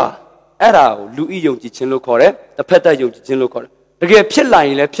ပ်ပေးပါအဲ့ဒါကိုလူဤယုံကြည်ခြင်းလို့ခေါ်တယ်တစ်ဖက်သက်ယုံကြည်ခြင်းလို့ခေါ်တယ်တကယ်ဖြစ်လာရ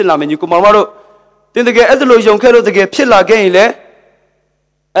င်လည်းဖြစ်လာမယ်ညီကိုမောင်တို့တင်တကယ်အဲ့ဒါလိုယုံခဲ့လို့တကယ်ဖြစ်လာခဲ့ရင်လည်း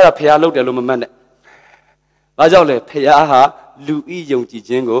အဲ့ဒါဖျားလုပ်တယ်လို့မမှတ်နဲ့ဘာကြောင့်လဲဖျားဟာလူဤယုံကြည်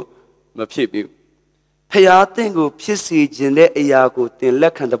ခြင်းကိုမဖြစ်ဘူးဖျားတင့်ကိုဖြစ်စေခြင်းတဲ့အရာကိုတင်လ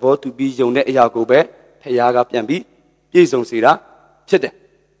က်ခံသဘောတူပြီးယုံတဲ့အရာကိုပဲဖျားကပြန်ပြီးပြည့်စုံစေတာဖြစ်တယ်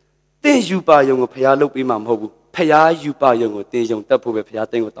။တင်ယူပါယုံကိုဖျားလုပ်ပေးမှာမဟုတ်ဘူး။ဖျားယူပါယုံကိုတင်ယုံတတ်ဖို့ပဲဖျား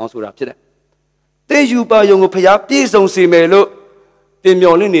တင်ကိုတောင်းဆိုတာဖြစ်တယ်။တင်ယူပါယုံကိုဖျားပြည့်စုံစေမယ်လို့တင်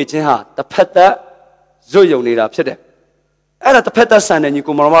မျှော်လင့်နေခြင်းဟာတစ်ဖက်သက်ဇွတ်ယုံနေတာဖြစ်တယ်။အဲ့ဒါတစ်ဖက်သက်ဆန်တဲ့ညီ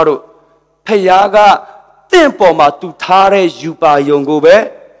ကိုမောင်တို့ဖျားကတင့်ပေါ်မှာတူထားတဲ့ယူပါယုံကိုပဲ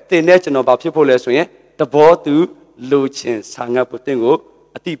တင်နဲ့ကျွန်တော်ဘာဖြစ်ဖို့လဲဆိုရင်သဘောတူလိုချင်ဆာငတ်ဖို့တင်ကို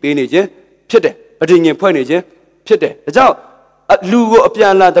အတိပေးနေခြင်းဖြစ်တယ်ပဋိညာဉ်ဖွဲ့နေခြင်းဖြစ်တယ်ဒါကြောင့်လူကိုအပြ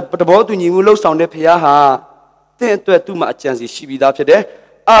န်လာသဘောတူညီမှုလှုပ်ဆောင်တဲ့ဖခင်ဟာတင့်အတွက်သူ့မှာအကြံစီရှိပြီးသားဖြစ်တယ်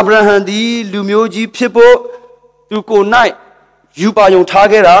အာဗြဟံသည်လူမျိုးကြီးဖြစ်ဖို့သူကို၌ယူပါယုံထား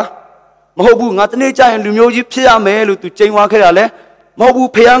ခဲ့တာမဟုတ်ဘူးငါတနေ့ကျရင်လူမျိုးကြီးဖြစ်ရမယ်လို့သူကြိမ်ဝါခဲ့တာလဲမဟုတ်ဘူး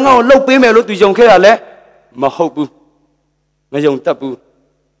ဖခင်ငါ့ကိုလှုပ်ပေးမယ်လို့သူယုံခဲ့တာလဲမဟုတ်ဘူးမယုံတတ်ဘူး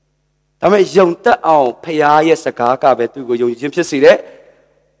ဒါပေမဲ့ယုံတတ်အောင်ဖခင်ရဲ့စကားကပဲသူ့ကိုယုံကြည်ခြင်းဖြစ်စေတယ်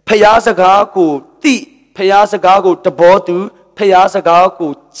ဖခင်စကားကိုတိဖခင်စကားကိုတဘောသူဖခင်စကား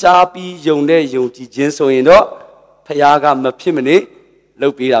ကိုကြားပြီးယုံတဲ့ယုံကြည်ခြင်းဆိုရင်တော့ဖခင်ကမဖြစ်မနေလု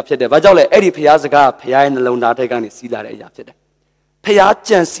ပ်ပေးတာဖြစ်တယ်။ဘာကြောင့်လဲအဲ့ဒီဖခင်စကားဖခင်ရဲ့နှလုံးသားထဲကနေစီးလာတဲ့အရာဖြစ်တယ်။ဖခင်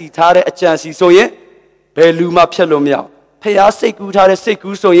ကြံစီထားတဲ့အကြံစီဆိုရင်ဘယ်လူမှဖျက်လို့မရဘူး။ဖခင်စိတ်ကူးထားတဲ့စိတ်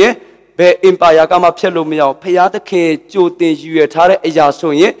ကူးဆိုရင်ဘယ်အင်ပါယာကမှဖျက်လို့မရဘူး။ဖခင်သခင်ကြိုတင်ယူရထားတဲ့အရာ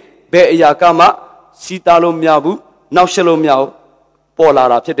ဆိုရင်ဘယ်အရာကမှစီးတာလို့မရဘူး။နောက်ရှက်လို့မရဘူး။ပေါ်လာ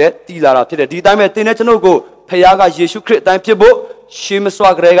တာဖြစ်တယ်တည်လာတာဖြစ်တယ်ဒီအတိုင်းပဲသင်တဲ့ကျွန်ုပ်ကိုဖခင်ကယေရှုခရစ်အတိုင်းဖြစ်ဖို့ရှေးမစွာ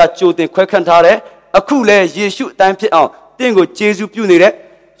ကလေးကကြိုတင်ခွဲခန့်ထားတယ်အခုလည်းယေရှုအတိုင်းဖြစ်အောင်သင်ကိုကျေးဇူးပြုနေတဲ့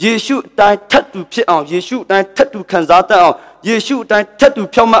ယေရှုအတိုင်းထပ်တူဖြစ်အောင်ယေရှုအတိုင်းထပ်တူခံစားတတ်အောင်ယေရှုအတိုင်းထပ်တူ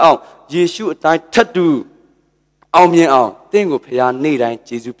ဖြောင့်မတ်အောင်ယေရှုအတိုင်းထပ်တူအောင်မြင်အောင်သင်ကိုဖခင်နေ့တိုင်း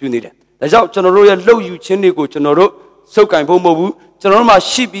ကျေးဇူးပြုနေတယ်ဒါကြောင့်ကျွန်တော်တို့ရဲ့လှုပ်ယူခြင်းတွေကိုကျွန်တော်တို့စုပ်ကင်ဖို့မဟုတ်ဘူးကျွန်တော်တို့မှာ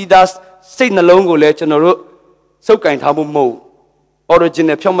ရှိပြီးသားစိတ်နှလုံးကိုလည်းကျွန်တော်တို့စုပ်ကင်ထားဖို့မဟုတ်ဘူး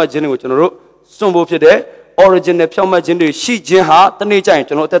original ဖြောင့်မတ်ခြင်းတွေကိုကျွန်တော်တို့စွန့်ဖို့ဖြစ်တယ် original ဖြောင့်မတ်ခြင်းတွေရှိခြင်းဟာတနေ့ကျရင်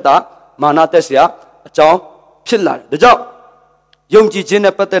ကျွန်တော်အသက်တာ မာနတက်เสียအကြောင်းဖြစ်လာတယ်ဒါကြောင့်ယုံကြည်ခြင်း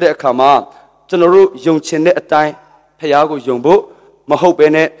နဲ့ပတ်သက်တဲ့အခါမှာကျွန်တော်တို့ယုံချင်တဲ့အတိုင်းဖခင်ကိုယုံဖို့မဟုတ်ဘဲ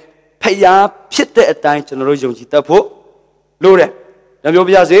နဲ့ဖခင်ဖြစ်တဲ့အတိုင်းကျွန်တော်တို့ယုံကြည်တတ်ဖို့လိုတယ်ဒါမျိုး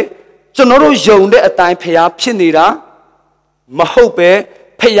ပြရစေကျွန်တော်တို့ယုံတဲ့အတိုင်းဖခင်ဖြစ်နေတာမဟုတ်ပဲ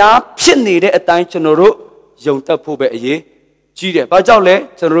ဖခင်ဖြစ်နေတဲ့အတိုင်းကျွန်တော်တို့ယုံတတ်ဖို့ပဲအရေးကြီးတယ်ဘာကြောင့်လဲ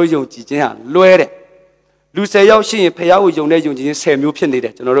ကျွန်တော်တို့ယုံကြည်ခြင်းဟာလွဲတယ်လူ10ယောက်ရှိရင်ဖခင်ကိုယုံတဲ့ယုံကြည်ခြင်း10မျိုးဖြစ်နေတ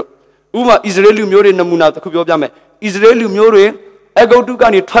ယ်ကျွန်တော်တို့ဥပမာဣသရေလလူမျိုးတွေနမူနာတစ်ခုပြောပြမယ်ဣသရေလလူမျိုးတွေအဂုတ်တုက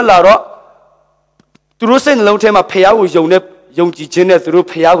နေထွက်လာတော့သူတို့စိတ်နှလုံးထဲမှာဖခင်ကိုယုံကြည်ခြင်းနဲ့သူတို့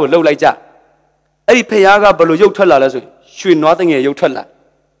ဖခင်ကိုလှုပ်လိုက်ကြအဲ့ဒီဖခင်ကဘယ်လိုရုပ်ထွက်လာလဲဆိုရင်ရွှေနွားတငယ်ရုပ်ထွက်လာ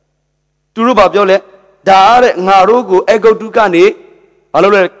သူတို့ဘာပြောလဲဒါအားတဲ့ငါတို့ကိုအဂုတ်တုကနေဘာ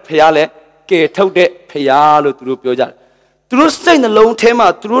လို့လဲဖခင်လဲကယ်ထုတ်တဲ့ဖခင်လို့သူတို့ပြောကြတယ်သူတို့စိတ်နှလုံးထဲမှာ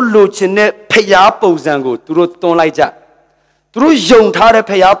သူတို့လိုချင်တဲ့ဖခင်ပုံစံကိုသူတို့တွန်းလိုက်ကြသူတို့ယုံထားတဲ့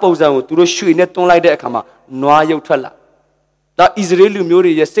ဖခင်ပုံစံကိုသူတို့ရွှေနဲ့တွန်းလိုက်တဲ့အခါမှာနွားရုပ်ထွက်လာဒါဣသရေလလူမျိုး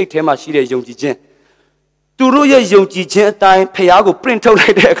တွေရဲ့စိတ်ထဲမှာရှိတဲ့ယုံကြည်ခြင်းသူတို့ရဲ့ယုံကြည်ခြင်းအတိုင်းဖခင်ကို print ထုတ်လို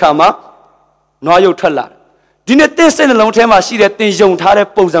က်တဲ့အခါမှာနွားရုပ်ထွက်လာဒီနေ့တင်းစိတ်နှလုံးထဲမှာရှိတဲ့တင်ယုံထားတဲ့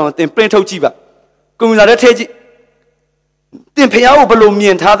ပုံစံကိုတင် print ထုတ်ကြည့်ပါကွန်ပျူတာထဲထည့်ကြည့်တင်ဖခင်ကိုဘယ်လိုမြ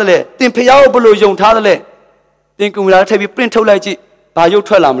င်ထားသလဲတင်ဖခင်ကိုဘယ်လိုယုံထားသလဲတင်ကွန်ပျူတာထဲထည့်ပြီး print ထုတ်လိုက်ကြည့်ဘာရုပ်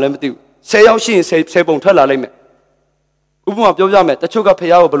ထွက်လာမလဲမသိဘူး10ယောက်ရှိရင်10ပုံထွက်လာလိမ့်မယ်ဥပမာပြောပြမယ်တချို့ကဖခင်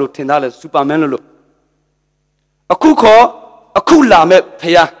ကိုဘယ်လိုထင်ထားလဲစူပါမန်လို့အခုခေါ်အခုလာမဲ့ဖ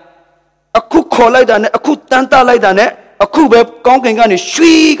ခင်အခုခေါ်လိုက်တာနဲ့အခုတန်းတလိုက်တာနဲ့အခုပဲကောင်းကင်ကနေ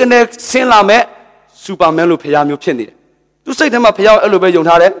ရွှီကနေဆင်းလာမဲ့စူပါမန်လို့ဖခင်မျိုးဖြစ်နေတယ်သူစိတ်ထဲမှာဖခင်အဲ့လိုပဲယုံ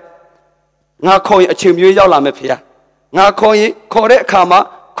ထားတယ်ငါခေါ်ရင်အချိန်မျိုးရောက်လာမဲ့ဖခင်ငါခေါ်ရင်ခေါ်တဲ့အခါမှာ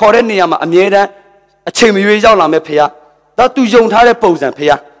ခေါ်တဲ့နေရာမှာအမြဲတမ်းအချိန်မျိုးရောက်လာမဲ့ဖခင်ဒါသူယုံထားတဲ့ပုံစံဖခ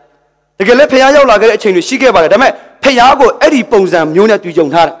င်တကယ်လည်းဖခင်ရောက်လာခဲ့တဲ့အချိန်တွေရှိခဲ့ပါတယ်ဒါပေမဲ့ဖခင်ကိုအဲ့ဒီပုံစံမျိုးနဲ့သူယုံ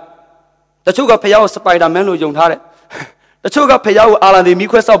ထားတယ်တချို့ကဖခင်ကိုစပိုင်ဒါမန်လို့ယုံထားတယ်တချို့ကဖခင်ကိုအာလန်ဒီမီ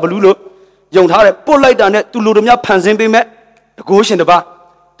ခွဲဆောက်ဘလူးလို့ယုံထားတယ်ပုတ်လိုက်တာနဲ့သူလူတို့များဖန်ဆင်းပေးမဲ့တကိုးရှင်တပါ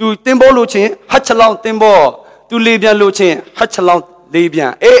သူတင်းဘောလို့ချင်းဟတ်ချလောင်းတင်းဘောသူလေပြန်လို့ချင်းဟတ်ချလောင်းလေပြ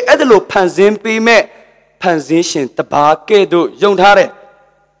န်အဲ့ဒါလို့ဖန်ဆင်းပေးမဲ့ဖန်ဆင်းရှင်တပါကဲ့သို့ယုံထားတယ်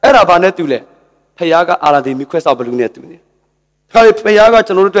အဲ့ဒါဘာနဲ့တူလဲဖခင်ကအာလန်ဒီမီခွဲဆောက်ဘလူးနဲ့တူနေခါလေဖခင်က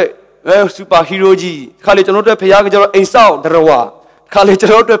ကျွန်တော်တို့အတွက်စူပါဟီးရိုးကြီးခါလေကျွန်တော်တို့အတွက်ဖခင်ကကျတော့အိမ်ဆောက်ဒရဝါခါလေကျွ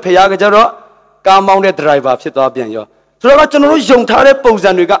န်တော်တို့အတွက်ဖခင်ကကျတော့ကားမောင်းတဲ့ဒရိုင်ဘာဖြစ်သွားပြန်ရောဆိုတော့ကျွန်တော်တို့ယုံထားတဲ့ပုံစံ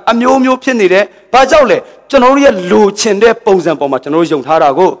တွေကအမျိုးမျိုးဖြစ်နေတယ်။ဘာကြောင့်လဲကျွန်တော်တို့ရဲ့လိုချင်တဲ့ပုံစံပေါ်မှာကျွန်တော်တို့ယုံထားတာ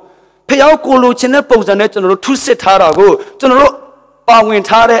ကိုဖခင်ကိုလိုချင်တဲ့ပုံစံနဲ့ကျွန်တော်တို့ထုစစ်ထားတာကိုကျွန်တော်တို့ပါဝင်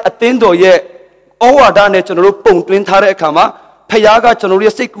ထားတဲ့အသင်းတော်ရဲ့ဩဝါဒနဲ့ကျွန်တော်တို့ပုံတွင်းထားတဲ့အခါမှာဖခင်ကကျွန်တော်တို့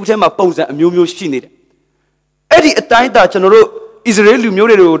ရဲ့စိတ်ကူးထဲမှာပုံစံအမျိုးမျိုးရှိနေတယ်။အဲ့ဒီအတိုင်းသာကျွန်တော်တို့ဣသရေလလူမျိုး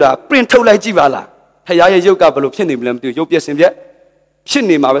တွေကိုဒါ print ထုတ်လိုက်ကြည့်ပါလား။ဖခင်ရဲ့ရုပ်ကဘယ်လိုဖြစ်နေမလဲမသိဘူးရုပ်ပြက်စင်ပြက်ဖြစ်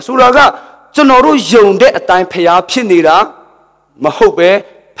နေမှာပဲဆိုတာကကျွန်တော်တို့ယုံတဲ့အတိုင်းဖျားဖြစ်နေတာမဟုတ်ပဲ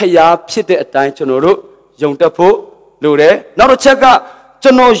ဖျားဖြစ်တဲ့အတိုင်းကျွန်တော်တို့ယုံတတ်ဖို့လိုတယ်နောက်တစ်ချက်ကကျွ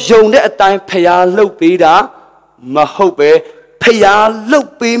န်တော်ယုံတဲ့အတိုင်းဖျားလှုပ်ပေးတာမဟုတ်ပဲဖျားလှုပ်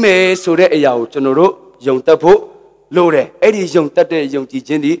ပေးမယ်ဆိုတဲ့အရာကိုကျွန်တော်တို့ယုံတတ်ဖို့လိုတယ်အဲ့ဒီယုံတတ်တဲ့ယုံကြည်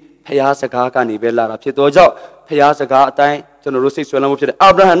ခြင်းဒီဖျားစကားကနေပဲလာတာဖြစ်တော့ကြောင့်ဖျားစကားအတိုင်းကျွန်တော်တို့စိတ်ဆွဲလမ်းမှုဖြစ်တယ်အာ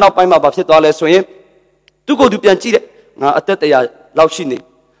ဗြဟံနောက်ပိုင်းမှာဘာဖြစ်သွားလဲဆိုရင်သူကိုယ်သူပြန်ကြည့်တယ်ငါအသက်100လောက်ရှိနေ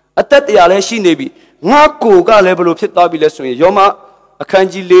အသက်100လည်းရှိနေပြီငါကိုကလည်းဘယ်လိုဖြစ်သွားပြီလဲဆိုရင်ယောမအခန်း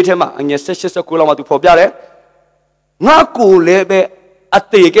ကြီး4ထဲမှာအငယ်16-19လောက်မှာသူဖော်ပြတယ်ငါကိုလည်းပဲအ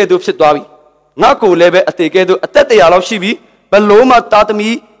သေးကဲ့သို့ဖြစ်သွားပြီငါကိုလည်းပဲအသေးကဲ့သို့အသက်100လောက်ရှိပြီဘယ်လုံးမှသားသ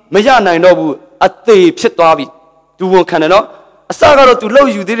မီးမရနိုင်တော့ဘူးအသေးဖြစ်သွားပြီသူဝန်ခံတယ်နော်အစကတော့သူလှုပ်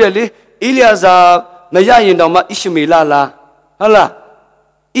ယူသေးတယ်လေအေလျာဇာမရရင်တော့မှဣရှမေလလားဟုတ်လား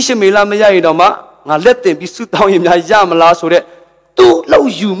ဣရှမေလမရရင်တော့မှငါလက်တင်ပြီးဆုတောင်းရင်များရမလားဆိုတဲ့သူလှုပ်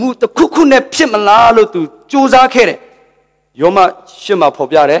ယူမှုတစ်ခုခုနဲ့ဖြစ်မလားလို့သူစူးစမ်းခဲ့တယ်ယောမရှစ်မှာဖော်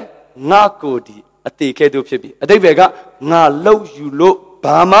ပြတယ်ငါကိုဒီအသေးကဲ့သို့ဖြစ်ပြီအတိတ်ဘယ်ကငါလှုပ်ယူလို့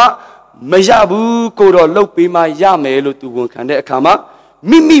ဘာမှမရဘူးကိုတော့လှုပ်ပေးမှရမယ်လို့သူဝန်ခံတဲ့အခါမှာ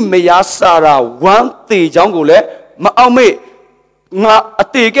မိမိမယားစာရာဝမ်းသေးချောင်းကိုလည်းမအောင်မေ့ငါအ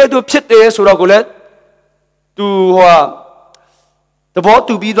သေးကဲ့သို့ဖြစ်တယ်ဆိုတော့ကိုလည်းသူသဘော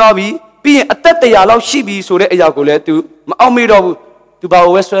တူပြီးသွားပြီပြီးရင်အသက်100လောက်ရှိပြီဆိုတဲ့အရာကိုလည်းသူမအောင်မေ့တော့ဘူးသူဘာ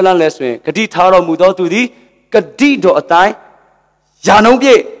ဝဲဆွဲလန်းလဲဆိုရင်ဂတိထားတော်မူသောသူသည်ဂတိတော်အတိုင်းယာနှုံးပြ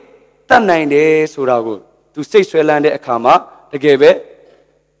ည့်တတ်နိုင်တယ်ဆိုတာကိုသူစိတ်ဆွဲလန်းတဲ့အခါမှာတကယ်ပဲ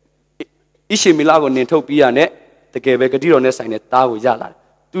ဣရှေမေလကိုနင်ထုတ်ပြီးရတဲ့တကယ်ပဲဂတိတော်နဲ့ဆိုင်တဲ့သားကိုရလာတယ်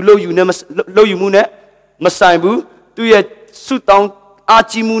သူလှုပ်ယူမှုနဲ့မဆိုင်ဘူးသူရဲ့ဆုတောင်းအား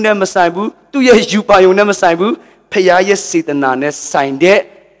ကြီးမှုနဲ့မဆိုင်ဘူးသူရဲ့ယူပါယုံနဲ့မဆိုင်ဘူးဖခင်ရဲ့စေတနာနဲ့ဆိုင်တဲ့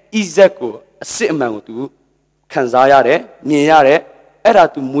ဣဇက်ကိုအစစ်အမှန်ကိုသူခံစားရတယ်မြင်ရတယ် အဲ့ဒါ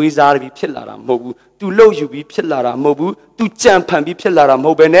तू မွေးစားပြီးဖြစ်လာတာမဟုတ်ဘူး तू လှုပ်ယူပြီးဖြစ်လာတာမဟုတ်ဘူး तू ကြံဖန်ပြီးဖြစ်လာတာမ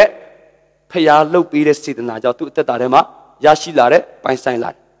ဟုတ်ဘဲနဲ့ဖျားလှုပ်ပေးတဲ့စေတနာကြောင့် तू အသက်တာထဲမှာရရှိလာတဲ့ပိုင်ဆိုင်လာ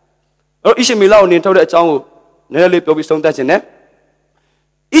တယ်အဲ့တော့ဣရှမေလကိုနင်ထုတ်တဲ့အကြောင်းကိုနည်းနည်းလေးပြောပြီးဆုံးသတ်ခြင်းနဲ့ဣ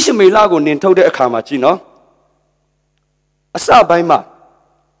ရှမေလကိုနင်ထုတ်တဲ့အခါမှာကြည့်နော်အစပိုင်းမှာ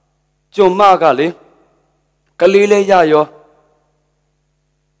ကျွန်မကလေကလေးလေးရရော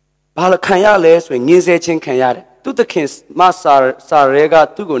ဘာလခံရလဲဆိုရင်ငင်းဆဲချင်းခံရတယ်သူသခင်မဆာရဲက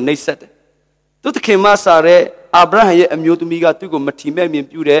သူ့ကိုနှိပ်စက်တယ်သူသခင်မဆာရဲအာဗြဟံရဲ့အမျိုးသမီးကသူ့ကိုမထီမဲ့မြင်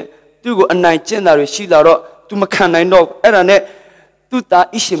ပြုတယ်သူ့ကိုအနိုင်ကျင့်တာတွေရှိလာတော့ तू မခံနိုင်တော့အဲ့ဒါနဲ့သူ့သား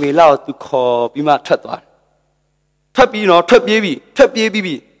ဣရှမေလကို तू ခေါ်ပြီးမှထွက်သွားတယ်ထွက်ပြီးတော့ထွက်ပြေးပြီး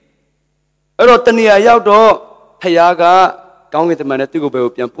အဲ့တော့တနေရာရောက်တော့ဖခင်ကကောင်းကင်တမန်နဲ့သူ့ကိုဘယ်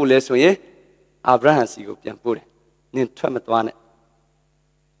ကိုပြန်ပို့လဲဆိုရင်အာဗြဟံစီကိုပြန်ပို့တယ်နင်ထွက်မသွားနဲ့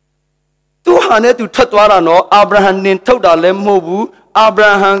သူဟာနဲ့သူထွက်သွားတာနော်အာဗြဟံနင်ထုတ်တာလည်းမဟုတ်ဘူးအာဗြ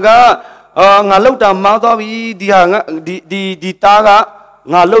ဟံကငါလောက်တာမှားသွားပြီဒီဟာငါဒီသားက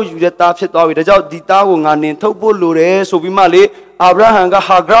ငါလောက်ယူတဲ့သားဖြစ်သွားပြီဒါကြောင့်ဒီသားကိုငါနင်ထုတ်ဖို့လိုတယ်ဆိုပြီးမှလေအာဗြဟံက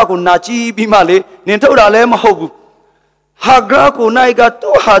ဟာဂရကိုနာကြည့်ပြီးမှလေနင်ထုတ်တာလည်းမဟုတ်ဘူးဟာဂရကိုနိုင်က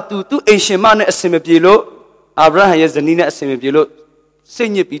သူ့ဟာသူ့အိမ်ရှင်မနဲ့အစင်မပြေလို့အာဗြဟံရဲ့ဇနီးနဲ့အစင်မပြေလို့စိ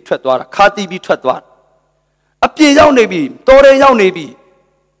တ်ညစ်ပြီးထွက်သွားတာခါတီးပြီးထွက်သွားအပြင်ရောက်နေပြီတော်ရဲရောက်နေပြီ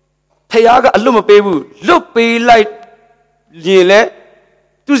ဖခင်ကအလွတ်မပေးဘူးလွတ်ပေးလိုက်ရင်လေ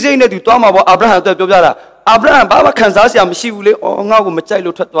သူစိတ်နဲ့သူသွားမှာပေါ့အာဗြဟံအတွက်ပြောပြတာအာဗြဟံဘာမှခံစားစရာမရှိဘူးလေအော်ငါ့ကိုမကြိုက်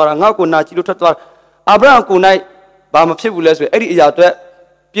လို့ထွက်သွားတာငါ့ကိုနာကြည့်လို့ထွက်သွားတာအာဗြဟံကိုနိုင်ဘာမဖြစ်ဘူးလဲဆိုရင်အဲ့ဒီအရာအတွက်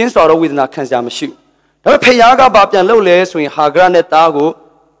ပြင်းစွာသောဝေဒနာခံစရာမရှိဘူးဒါပေမဲ့ဖခင်ကဘာပြန်လုပ်လဲဆိုရင်ဟာဂရနဲ့သားကို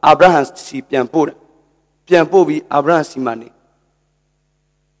အာဗြဟံစီပြန်ပို့တယ်ပြန်ပို့ပြီးအာဗြဟံစီမှနေ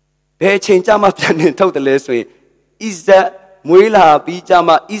ဘယ်အချိန်ကြမှာပြန်နေထုတ်တယ်လဲဆိုရင်ဣဇက်မွေးလာပြီးကြ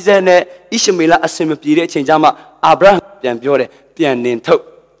မှာဣဇက်နဲ့ဣရှမေလအစင်မပြေတဲ့အချိန်ကြမှာအာဗြဟံပြန်ပြောတယ်ပြန်နေထုတ်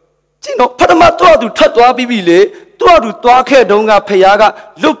ကျင်းတော့ပထမတော့သူထွက်သွားပြီးပြီလေတော့သူသွားခဲ့တုန်းကဖခင်က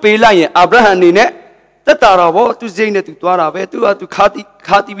လွတ်ပေးလိုက်ရင်အာဗြဟံအနေနဲ့တက်တာတော့ဗောသူစိတ်နဲ့သူသွားတာပဲသူကသူခါ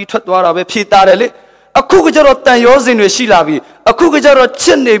တီးပြီးထွက်သွားတာပဲဖြေတာတယ်လေအခုကကြတော့တန်ရောစင်တွေရှိလာပြီအခုကကြတော့ချ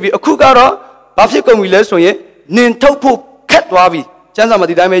စ်နေပြီအခုကတော့ဘာဖြစ်ကုန်ပြီလဲဆိုရင်နင်ထုတ်ဖို့ခက်သွားပြီကျမ်းစာမှာ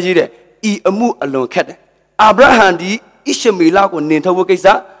ဒီတိုင်းပဲကြီးတယ်ဤအမှုအလွန်ခက်တယ်အာဗြဟံဒီဣရှမေလကိုနင်ထုတ်ဖို့ကိစ္စ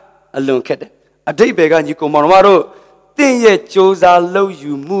အလွန်ခက်တယ်အတိတ်ဘယ်ကညီကောင်မောင်တို့တင့်ရဲ့ကြိုးစားလုပ်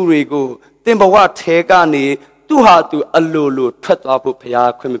ယူမှုတွေကိုတင်ဘဝထဲကနေသူ့ဟာသူအလိုလိုထွက်သွားဖို့ဘု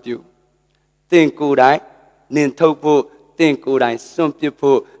ရားခွင့်မပြုတင်ကိုယ်တိုင်နင်ထုတ်ဖို့တင်ကိုယ်တိုင်စွန့်ပစ်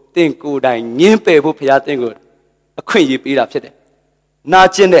ဖို့တင်ကိုယ်တိုင်ညှင်းပယ်ဖို့ဘုရားတင်ကိုအခွင့်အရေးပေးတာဖြစ်တယ်နာ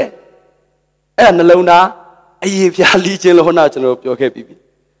ကျင်တဲ့အဲ့ဒါနှလုံးသားအရေးပြားလီးခြင်းလို့ဟောနာကျွန်တော်ပြောခဲ့ပြီးပြီ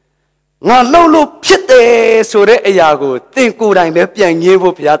ငါလှုပ်လို့ဖြစ်တယ်ဆိုတဲ့အရာကိုတင်ကိုယ်တိုင်ပဲပြန်ညှင်း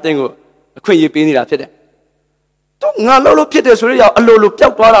ဖို့ဘုရားတင်ကိုအခွင့်အရေးပေးနေတာဖြစ်တယ်တော့ငါလှုပ်လို့ဖြစ်တယ်ဆိုတဲ့အရာအလိုလိုပျော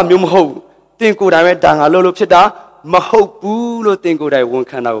က်သွားတာမျိုးမဟုတ်ဘူးတင်ကိုယ်တိုင်ပဲဒါငါလှုပ်လို့ဖြစ်တာမဟုတ်ဘူးလို့တင်ကိုယ်တိုင်ဝန်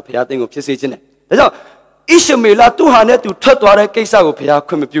ခံတာကိုဘုရားတင်ကိုဖြစ်စေခြင်းတယ်ဒါကြောင့်ဣရှမေလသူ့ဟာနဲ့သူထွက်သွားတဲ့ကိစ္စကိုဘုရား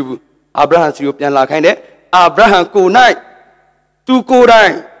ခွင့်မပြုဘူးအာဗြဟံစီကိုပြန်လာခိုင်းတယ်အာဗြဟံကိုနိုင်သူကိုယ်တို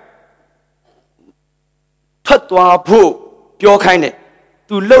င်ထွက်သွားဖို့ပြောခိုင်းတယ်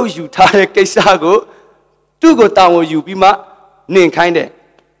သူလှုပ်ယူထားတဲ့ကိစ္စကိုသူ့ကိုတာဝန်ယူပြီးမှနင်ခိုင်းတယ်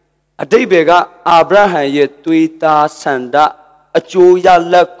အတိတ်ဘယ်ကအာဗြဟံရဲ့သွေးသားဆန္ဒအကျိုးရ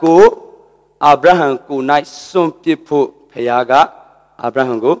လဒ်ကိုအာဗြဟံကိုနိုင်စွန့်ပစ်ဖို့ဘုရားကအာဗြ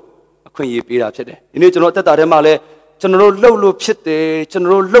ဟံကိုအခွင့်အရေးပေးတာဖြစ်တယ်ဒီနေ့ကျွန်တော်အသက်တာထဲမှာလဲကျွန်တော်တို့လှုပ်လို့ဖြစ်တယ်ကျွန်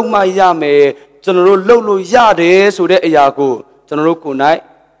တော်တို့လှုပ်မှရမယ်ကျွန်တော်တို့လှုပ်လို့ရတယ်ဆိုတဲ့အရာကိုကျွန်တော်တို့ကိုနိုင်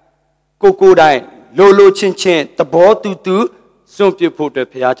ကိုယ်တိုင်လိုချင်းသဘောတူစွန့်ပစ်ဖို့အတွက်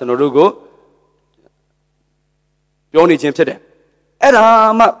ဘုရားကျွန်တော်တို့ကိုပြောနေခြင်းဖြစ်တယ်အဲ့ဒါ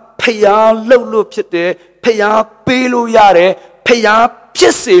မှဖျားလှုပ်လို့ဖြစ်တယ်ဖျားပေးလို့ရတယ်ဖျားဖြ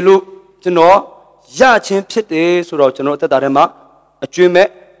စ်စေလို့ကျွန်တော်ရခြင်းဖြစ်တယ်ဆိုတော့ကျွန်တော်အသက်တာထဲမှာအကျွမ်းမဲ့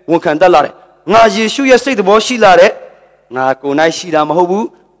ဝန်ခံတတ်လာတယ်ငါယေရှုရဲ့စိတ်သဘောရှိလာတယ်ငါကိုယ်၌ရှိတာမဟုတ်ဘူး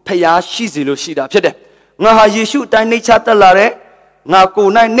ဖျားရှိစေလို့ရှိတာဖြစ်တယ်ငါဟာယေရှုအတိုင်းနှိမ့်ချတတ်လာတယ်ငါကို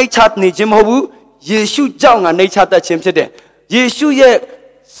ယ်၌နှိမ့်ချနေခြင်းမဟုတ်ဘူးယေရှုကြောင့်ငါနှိမ့်ချတတ်ခြင်းဖြစ်တယ်ယေရှုရဲ့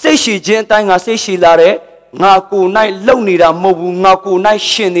စိတ်ရှိခြင်းအတိုင်းငါစိတ်ရှိလာတယ်ငါကိုယ်၌လုံနေတာမဟုတ်ဘူးငါကိုယ်၌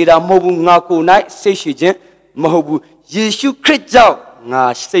ရှင်နေတာမဟုတ်ဘူးငါကိုယ်၌စိတ်ရှိခြင်းမဟုတ်ဘူးယေရှုခရစ်ကြောင့်ငါ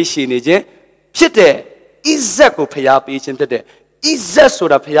စိတ်ရှိနေခြင်းဖြစ်တယ်ဣဇက်ကိုဖျားပေးခြင်းဖြစ်တယ်ဣဇက်ဆို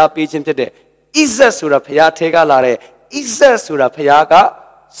တာဖျားပေးခြင်းဖြစ်တယ်ဣဇက်ဆိုတာဖျားထဲကလာတဲ့ဣဇက်ဆိုတာဖျားက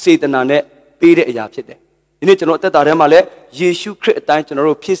စေတနာနဲ့ပေးတဲ့အရာဖြစ်တယ်ဒီနေ့ကျွန်တော်အသက်တာထဲမှာလည်းယေရှုခရစ်အတိုင်းကျွန်တော်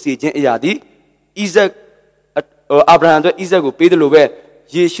တို့ဖြစ်စေခြင်းအရာဒီဣဇက်အာဗြဟံအတွက်ဣဇက်ကိုပေးတယ်လို့ပဲ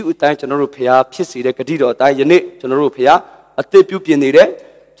ယေရှုအတိုင်းကျွန်တော်တို့ဖျားဖြစ်စေတဲ့ဂတိတော်အတိုင်းယနေ့ကျွန်တော်တို့ဖျားအသက်ပြုပြင်နေတယ်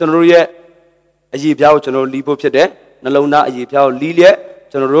ကျွန်တော်တို့ရဲ့အရေးပြားကိုကျွန်တော်တို့လီးဖို့ဖြစ်တယ် နှလုံးသားအရေးဖျားကိုလီးလျက်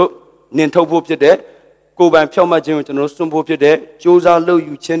ကျွန်တော်တို့နင်ထုတ်ဖို့ဖြစ်တဲ့ကိုယ်ပိုင်ဖြောင့်မတ်ခြင်းကိုကျွန်တော်တို့စွန့်ဖို့ဖြစ်တဲ့ကြိုးစားလုပ်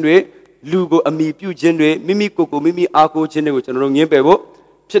ယူခြင်းတွေလူကိုအမိပြုခြင်းတွေမိမိကိုယ်ကိုမိမိအားကိုးခြင်းတွေကိုကျွန်တော်တို့ငင်းပယ်ဖို့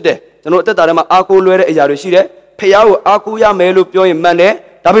ဖြစ်တယ်ကျွန်တော်အသက်တာထဲမှာအားကိုးလွဲတဲ့အရာတွေရှိတယ်ဖခင်ကိုအားကိုးရမယ်လို့ပြောရင်မှန်တယ်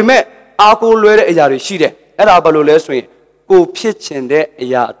ဒါပေမဲ့အားကိုးလွဲတဲ့အရာတွေရှိတယ်အဲ့ဒါဘာလို့လဲဆိုရင်ကိုဖြစ်ချင်တဲ့အ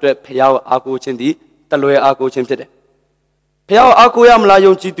ရာအတွက်ဖခင်ကိုအားကိုးခြင်းဒီတလွဲအားကိုးခြင်းဖြစ်တယ်ဖခင်ကိုအားကိုးရမလား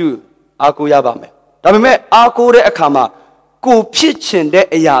ယုံကြည်သူအားကိုးရပါမယ်ဒါပေမဲ့အားကိုးတဲ့အခါမှာကိုဖြစ်ချင်တဲ့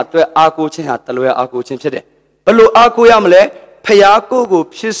အရာအတွက်အားကိုးခြင်းဟာတလွဲအားကိုးခြင်းဖြစ်တယ်ဘယ်လိုအားကိုးရမလဲဖခင်ကို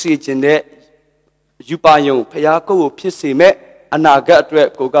ဖြစ်စေခြင်းတဲ့ယူပါယုံဖခင်ကိုဖြစ်စေမဲ့အနာဂတ်အတွက်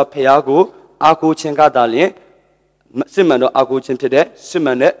ကိုကဖခင်ကိုအားကိုးခြင်းကသာလျှင်စစ်မှန်တော့အားကိုးခြင်းဖြစ်တဲ့စစ်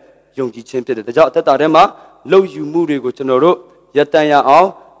မှန်တဲ့ယုံကြည်ခြင်းဖြစ်တယ်ဒါကြောင့်အသက်တာထဲမှာလှုပ်ယူမှုတွေကိုကျွန်တော်တို့ရပ်တန့်ရအောင်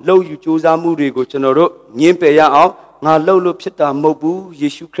လှုပ်ယူကြိုးစားမှုတွေကိုကျွန်တော်တို့ငင်းပယ်ရအောင်ငါလှုပ်လို့ဖြစ်တာမဟုတ်ဘူးယေ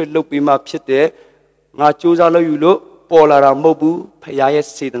ရှုခရစ်လှုပ်ပြီးမှဖြစ်တယ်ငါကြိုးစားလှုပ်ယူလို့ပေါ်လာတာမဟုတ်ဘူးဖခင်ရဲ့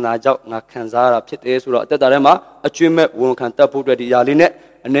စေတနာကြောင့်ငါခံစားရတာဖြစ်တယ်ဆိုတော့အသက်တာထဲမှာအကျွင့်မဲ့ဝန်ခံတတ်ဖို့အတွက်ဒီຢာလေးနဲ့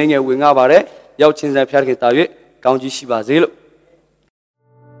အနေငယ်ဝင်ငါပါတယ်ရောက်ချင်းစံဖျားခင်တာ၍ကောင်းကြီးရှိပါစေလို့